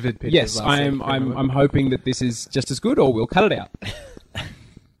 very vivid pictures. Yes, last week, I'm hoping that this is just as good, or we'll cut it out.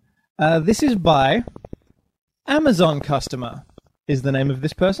 This is by Amazon customer. Is the name of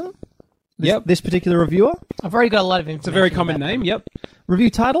this person? Yep. This particular reviewer. I've already got a lot of information. It's a very common about name, them. yep. Review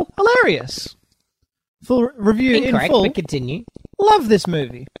title: hilarious. Full review Incorrect, in full. but continue. Love this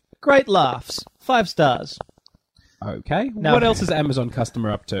movie. Great laughs. 5 stars. Okay. No. What else is Amazon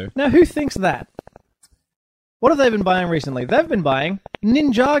customer up to? Now, who thinks that? What have they been buying recently? They've been buying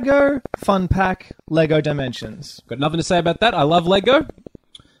Ninjago Fun Pack Lego Dimensions. Got nothing to say about that. I love Lego.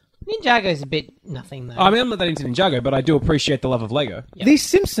 Ninjago's a bit nothing, though. I mean, I'm not that into Ninjago, but I do appreciate the love of Lego. Yeah. The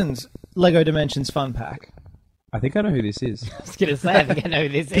Simpsons Lego Dimensions Fun Pack. I think I know who this is. I was going to say, I think I know who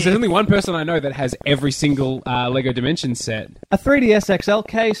this Because is. there's only one person I know that has every single Lego Dimensions set. A 3DS XL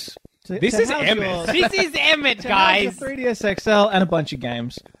case This is Emmett. This is Emmett, Guys, guys. 3DS XL and a bunch of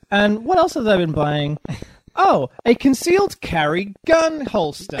games. And what else have they been buying? Oh, a concealed carry gun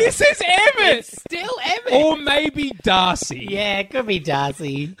holster. This is Emmett! Still Emmett. Or maybe Darcy. Yeah, it could be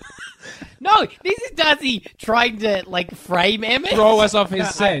Darcy. No, this is Darcy trying to, like, frame Emmett. Throw us off his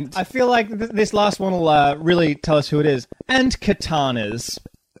scent. I feel like this last one will really tell us who it is. And katanas.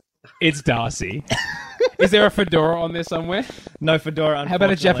 It's Darcy. Is there a fedora on there somewhere? No fedora, How about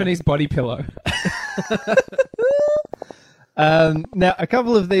a unfortunately. Japanese body pillow? Now, a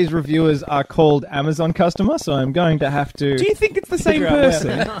couple of these reviewers are called Amazon customer, so I'm going to have to... Do you think it's the same Figure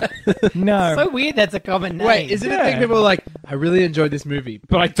out person? No. So weird that's a common name. Wait, is it a thing people are like, I really enjoyed this movie,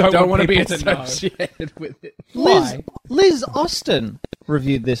 But I don't want to be people to know. associated with it? Why? Liz Austin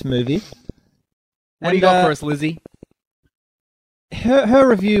reviewed this movie. What do you got for us, Lizzie? Her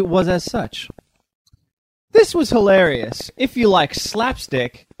review was as such. This was hilarious, if you like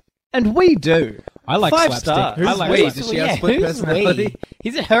slapstick, and we do. I like 5 slapstick. stars. I like we? slapstick. Does she have split who's personality? we?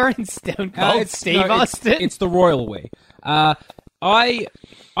 Is it her and Stone Cold Steve Austin? It's the royal we. I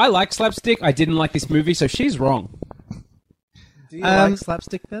like slapstick. I didn't like this movie, so she's wrong. Do you like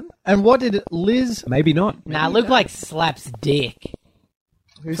slapstick then? And what did Liz... Maybe not. Nah, look like Slap's dick.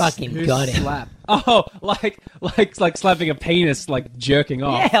 Fucking got it. Slap? Oh, like slapping a penis, like jerking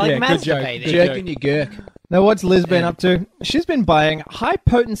off. Yeah, like good joke. masturbating. Good Jerking joke. your gurk. Now, what's Liz been up to? She's been buying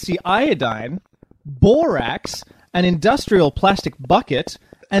high-potency iodine, borax, an industrial plastic bucket,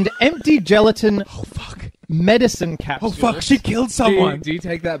 and empty gelatin medicine capsules. Oh fuck! She killed someone. Do you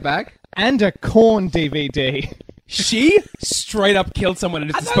take that back? And a corn DVD. She straight up killed someone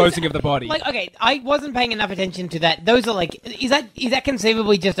and is disposing of the body. Like, okay, I wasn't paying enough attention to that. Those are like, is that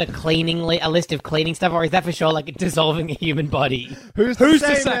conceivably just a a list of cleaning stuff, or is that for sure like dissolving a human body? Who's Who's to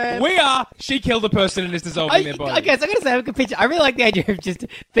to say, say? man? We are. She killed a person and is dissolving their body. Okay, so I'm gonna say I have a good picture. I really like the idea of just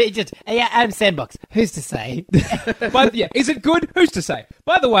yeah, Adam Sandbox. Who's to say? But yeah, is it good? Who's to say?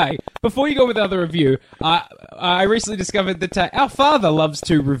 By the way, before you go with the other review, I recently discovered that our father loves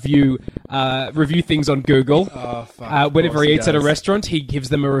to review things on Google. Oh, fuck. Whenever he eats at a restaurant, he gives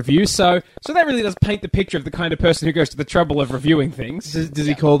them a review. So that really does paint the picture of the kind of person who goes to the trouble of reviewing things. Does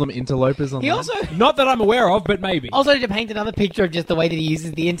he call them interlopers on He that? also Not that I'm aware of, but maybe. Also, to paint another picture of just the way that he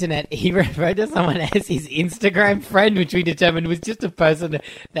uses the internet, he referred to someone as his Instagram friend, which we determined was just a person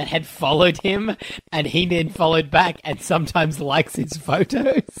that had followed him, and he then followed back and sometimes likes his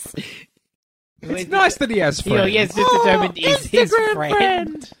photos. It's nice that he has friends. Yes, just determined is his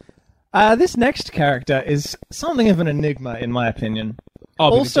friend. This next character is something of an enigma, in my opinion.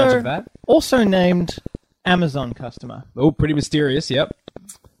 I'll be the judge of that. Also named Amazon customer. Oh, pretty mysterious, yep.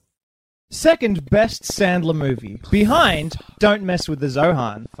 Second best Sandler movie. Behind Don't Mess with the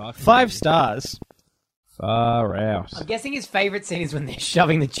Zohan. Fuck 5 stars. Far out. I'm guessing his favourite scene is when they're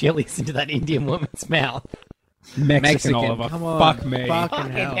shoving the chilies into that Indian woman's mouth. Mexican Oliver. Come on. Fuck me.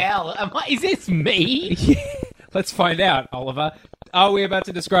 Fucking hell. Is this me? Let's find out, Oliver. Are we about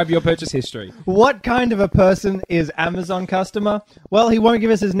to describe your purchase history? What kind of a person is Amazon customer? Well, he won't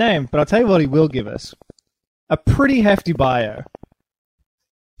give us his name, but I'll tell you what he will give us. A pretty hefty bio.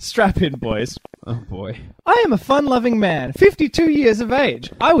 Strap in, boys. Oh, boy. I am a fun-loving man, 52 years of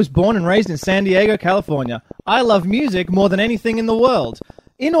age. I was born and raised in San Diego, California. I love music more than anything in the world.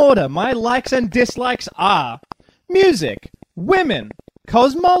 In order, my likes and dislikes are music, women,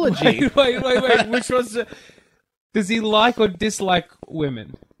 cosmology. Wait. Which was... Does he like or dislike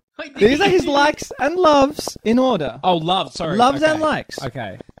women? These are his likes and loves in order. Oh, love, sorry. Loves Okay. and likes.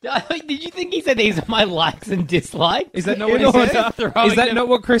 Okay. Did you think he said these are my likes and dislikes? Is that not what In he said? order. Is that not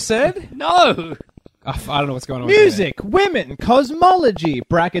what Chris said? No. I don't know what's going on. Music, women, cosmology,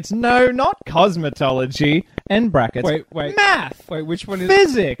 brackets, no, not cosmetology, end brackets. Wait. Math, Wait, which one is...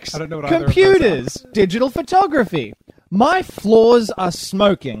 physics, I don't know what either of those computers, digital photography. My flaws are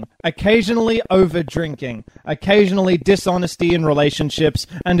smoking, occasionally over drinking, occasionally dishonesty in relationships,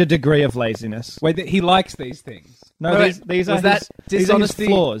 and a degree of laziness. Wait, he likes these things. No, Wait, these are was that his dishonesty?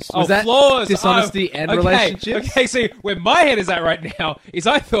 flaws. Was that flaws. dishonesty and relationships? Okay, so where my head is at right now is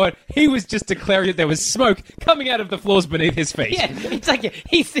I thought he was just declaring that there was smoke coming out of the floors beneath his feet. Yeah, it's like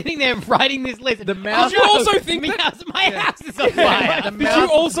he's sitting there writing this list. The Did you also think that? My house is on fire. Did you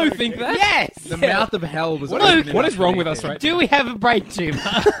also think that? Yes. The mouth of hell was... What is wrong with us right Do we have a brain tumor?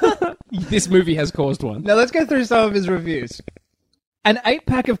 now? This movie has caused one. Now let's go through some of his reviews. An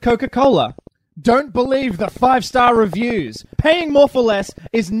 8-pack of Coca-Cola. Don't believe the 5-star reviews. Paying more for less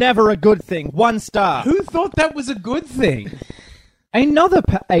is never a good thing. 1 star. Who thought that was a good thing? Another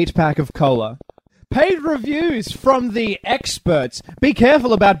 8-pack of cola. Paid reviews from the experts. Be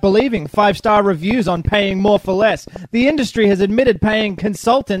careful about believing 5-star reviews on Paying More for Less. The industry has admitted paying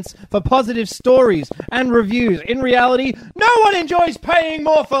consultants for positive stories and reviews. In reality, no one enjoys paying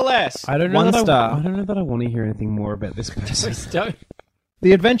more for less. I don't know. One that star. I don't know that I want to hear anything more about this person.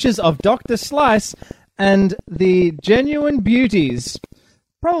 The Adventures of Dr. Slice and the Genuine Beauties.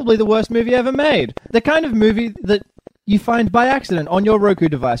 Probably the worst movie ever made. The kind of movie that you find by accident on your Roku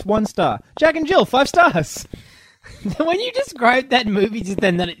device. 1 star. Jack and Jill, 5 stars. When you described that movie just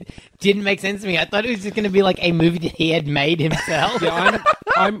then, that it didn't make sense to me. I thought it was just going to be like a movie that he had made himself. Yeah,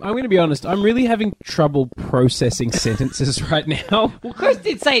 I'm going to be honest. I'm really having trouble processing sentences right now. Well, Chris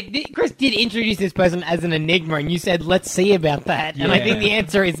did introduce this person as an enigma, and you said, let's see about that. And I Yeah. think the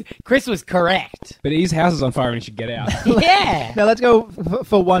answer is Chris was correct. But his house is on fire and he should get out. Yeah. Now let's go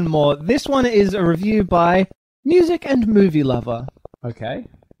for one more. This one is a review by Music and Movie Lover. Okay.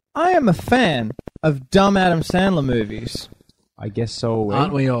 I am a fan of dumb Adam Sandler movies. I guess so.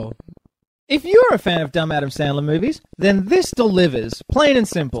 Aren't we all? If you're a fan of dumb Adam Sandler movies, then this delivers. Plain and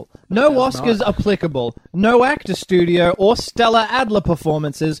simple. No Oscars applicable, no actor studio or Stella Adler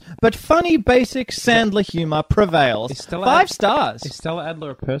performances, but funny, basic Sandler humor prevails. Is Stella 5 stars. Is Stella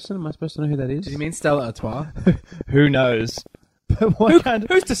Adler a person? Am I supposed to know who that is? Do you mean Stella Artois? Who knows? But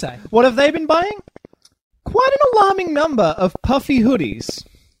Who's to say? what have they been buying? Quite an alarming number of puffy hoodies.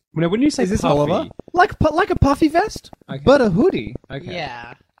 Now, when you say Is this puffy, Oliver? Like a puffy vest, Okay. but a hoodie. Okay.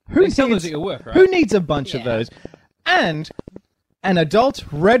 Yeah. Who They sell those needs- at your work, right? Who needs a bunch of Yeah. those? And an adult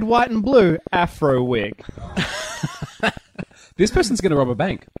red, white, and blue afro wig. This person's going to rob a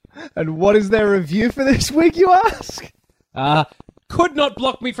bank. And what is their review for this week, you ask? Could not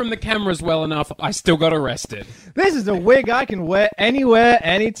block me from the cameras well enough. I still got arrested. This is a wig I can wear anywhere,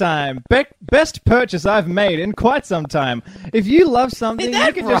 anytime. Best purchase I've made in quite some time. If you love something, Is you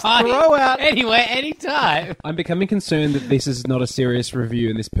that can just right? throw out... Anyway, anytime. I'm becoming concerned that this is not a serious review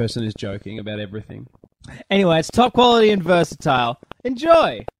and this person is joking about everything. Anyway, it's top quality and versatile.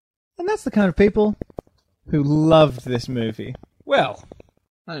 Enjoy! And that's the kind of people who loved this movie. Well,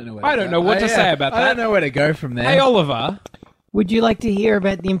 I don't know. Where I don't know what to say about I that. don't know where to go from there. hey, Oliver. Would you like to hear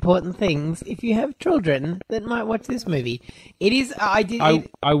about the important things if you have children that might watch this movie? It is. I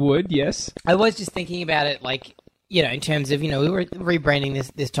would, yes. I was just thinking about it, like, you know, in terms of, we were rebranding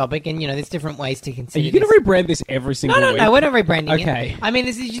this topic, and there's different ways to Are consider. you going this. to rebrand this every single week? No, we're not rebranding it. Okay. I mean,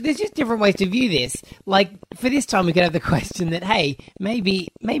 there's just different ways to view this. Like, for this time, we could have the question that, hey, maybe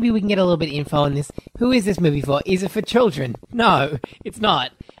we can get a little bit of info on this. Who is this movie for? Is it for children? No, it's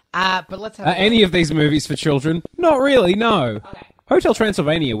not. But let's have Any of these movies for children? Not really, no. Okay. Hotel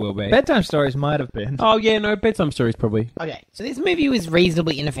Transylvania will be. Bedtime stories might have been. Oh, yeah, no, bedtime stories probably. Okay, so this movie was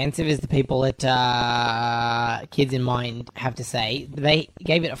reasonably inoffensive, as the people at Kids in Mind have to say. They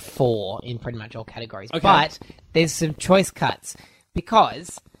gave it a 4 in pretty much all categories. Okay. But there's some choice cuts,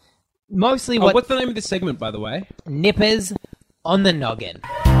 because mostly Oh, what what's the name of this segment, by the way? Nippers on the Noggin.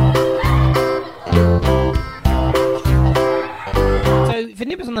 So for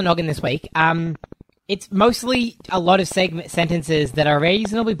Nippers on the Noggin this week, it's mostly a lot of sentences that are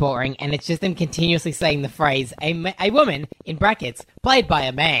reasonably boring, and it's just them continuously saying the phrase, a woman, in brackets, played by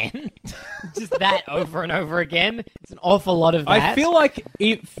a man. Just that over and over again. It's an awful lot of that. I feel like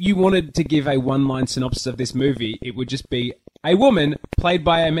if you wanted to give a one-line synopsis of this movie, it would just be a woman played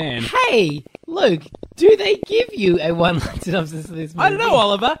by a man. Hey, Luke, do they give you a one-line synopsis of this movie? I don't know,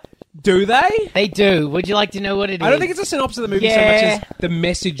 Oliver. Do they? They do. Would you like to know what it is? I don't think it's a synopsis of the movie so Yeah. much as the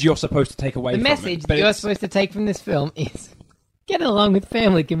message you're supposed to take away The from message it. that you're supposed to take from this film is getting along with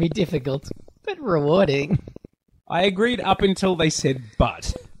family can be difficult, but rewarding. I agreed up until they said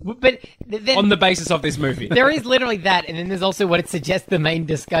but. But then On the basis of this movie. there is literally that, and then there's also what it suggests the main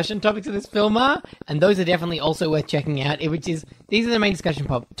discussion topics of this film are, and those are definitely also worth checking out, which is, these are the main discussion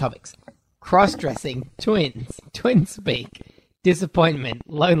topics. Cross-dressing, twin speak, disappointment,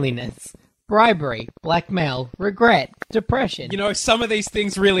 loneliness, bribery, blackmail, regret, depression, You know, some of these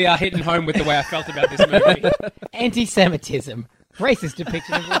things really are hitting home with the way I felt about this movie. anti-Semitism, racist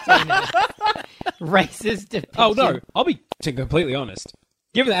depiction of Latinos, racist depiction... Oh, no. I'll be completely honest.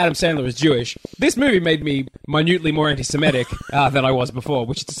 Given that Adam Sandler is Jewish, this movie made me minutely more anti-Semitic than I was before,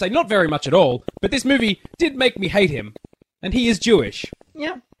 which is to say not very much at all, but this movie did make me hate him. And he is Jewish.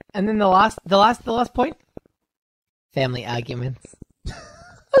 Yeah. And then the last point? Family arguments.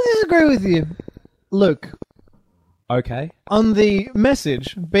 I disagree with you. Luke, Okay. on the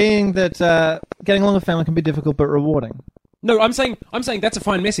message being that getting along with family can be difficult but rewarding. No, I'm saying that's a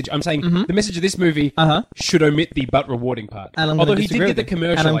fine message. I'm saying the message of this movie should omit the but rewarding part. And I'm Although gonna he did disagree get the with you.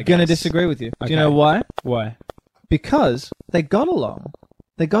 commercial, And I'm I going to guess. disagree with you. Do Okay. you know why? Why? Because they got along.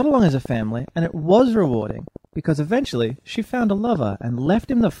 They got along as a family, and it was rewarding, because eventually she found a lover and left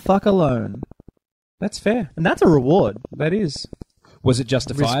him the fuck alone. That's fair. And that's a reward. That is. Was it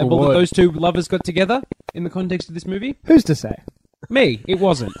justifiable that reward. those two lovers got together in the context of this movie? Who's to say? Me. It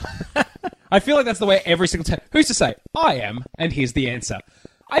wasn't. I feel like that's the way every single time. Who's to say? I am, and here's the answer.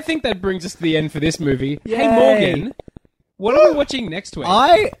 I think that brings us to the end for this movie. Hey, Morgan, what are we watching next week?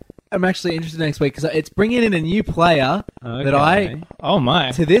 I am actually interested next week because it's bringing in a new player that I, Oh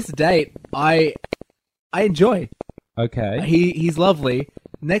my. to this date, I enjoy. Okay. He's lovely.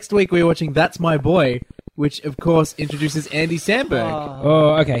 Next week we're watching That's My Boy, which of course introduces Andy Samberg,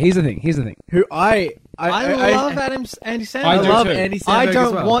 Oh, okay. Here's the thing. who I love Andy Samberg. I I do love too. Andy Samberg I as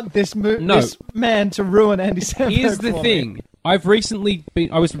don't well. want this No. this man to ruin Andy Samberg. Here's the for me. thing. I've recently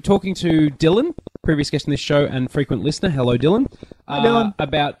been. I was talking to Dylan, previous guest on this show and frequent listener. Hello, Dylan. Dylan.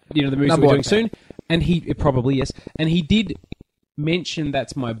 About the movies Number we're one doing soon, and he probably yes, and he did mention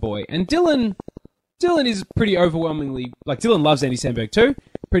That's My Boy, and Dylan is pretty overwhelmingly Dylan loves Andy Samberg too.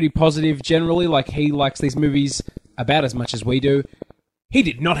 Pretty positive generally. Like he likes these movies about as much as we do. He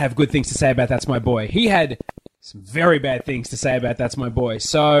did not have good things to say about That's My Boy. He had some very bad things to say about That's My Boy.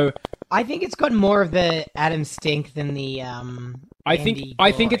 So I think it's got more of the Adam stink than the I Andy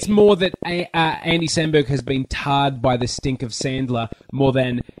think it's glory. more that Andy Samberg has been tarred by the stink of Sandler more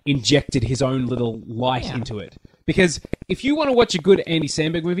than injected his own little light into it. Because if you want to watch a good Andy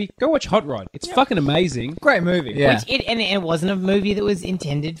Samberg movie, go watch Hot Rod. It's fucking amazing. Great movie. Yeah. Which it wasn't a movie that was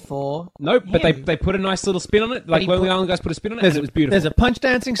intended for. Nope, but him. they put a nice little spin on it. Like he Lonely put- Island guys put a spin on it, There's and it was beautiful. There's a punch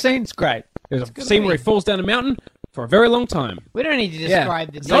dancing scene. It's great. There's a scene where he falls down a mountain for a very long time. We don't need to Yeah.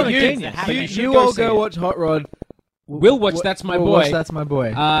 describe the So scenes you, that happen. you go all see go it. watch Hot Rod. We'll watch That's My We'll Boy. watch That's My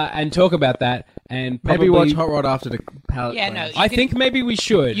Boy. And talk about that. And Maybe probably, watch Hot Rod after the palette. Yeah, cleanse. no. I think maybe we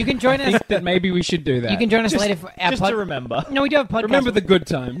should. You can join I us. think that maybe we should do that. You can join us later for our Just to remember. No, we do have a podcast. remember the good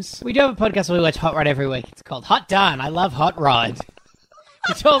times. We do have a podcast where we watch Hot Rod every week. It's called Hot Darn. I love Hot Rod.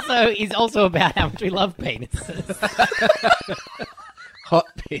 Which also is also about how much we love penises. Hot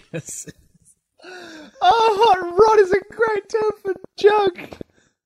penis. Oh, Hot Rod is a great term for jug.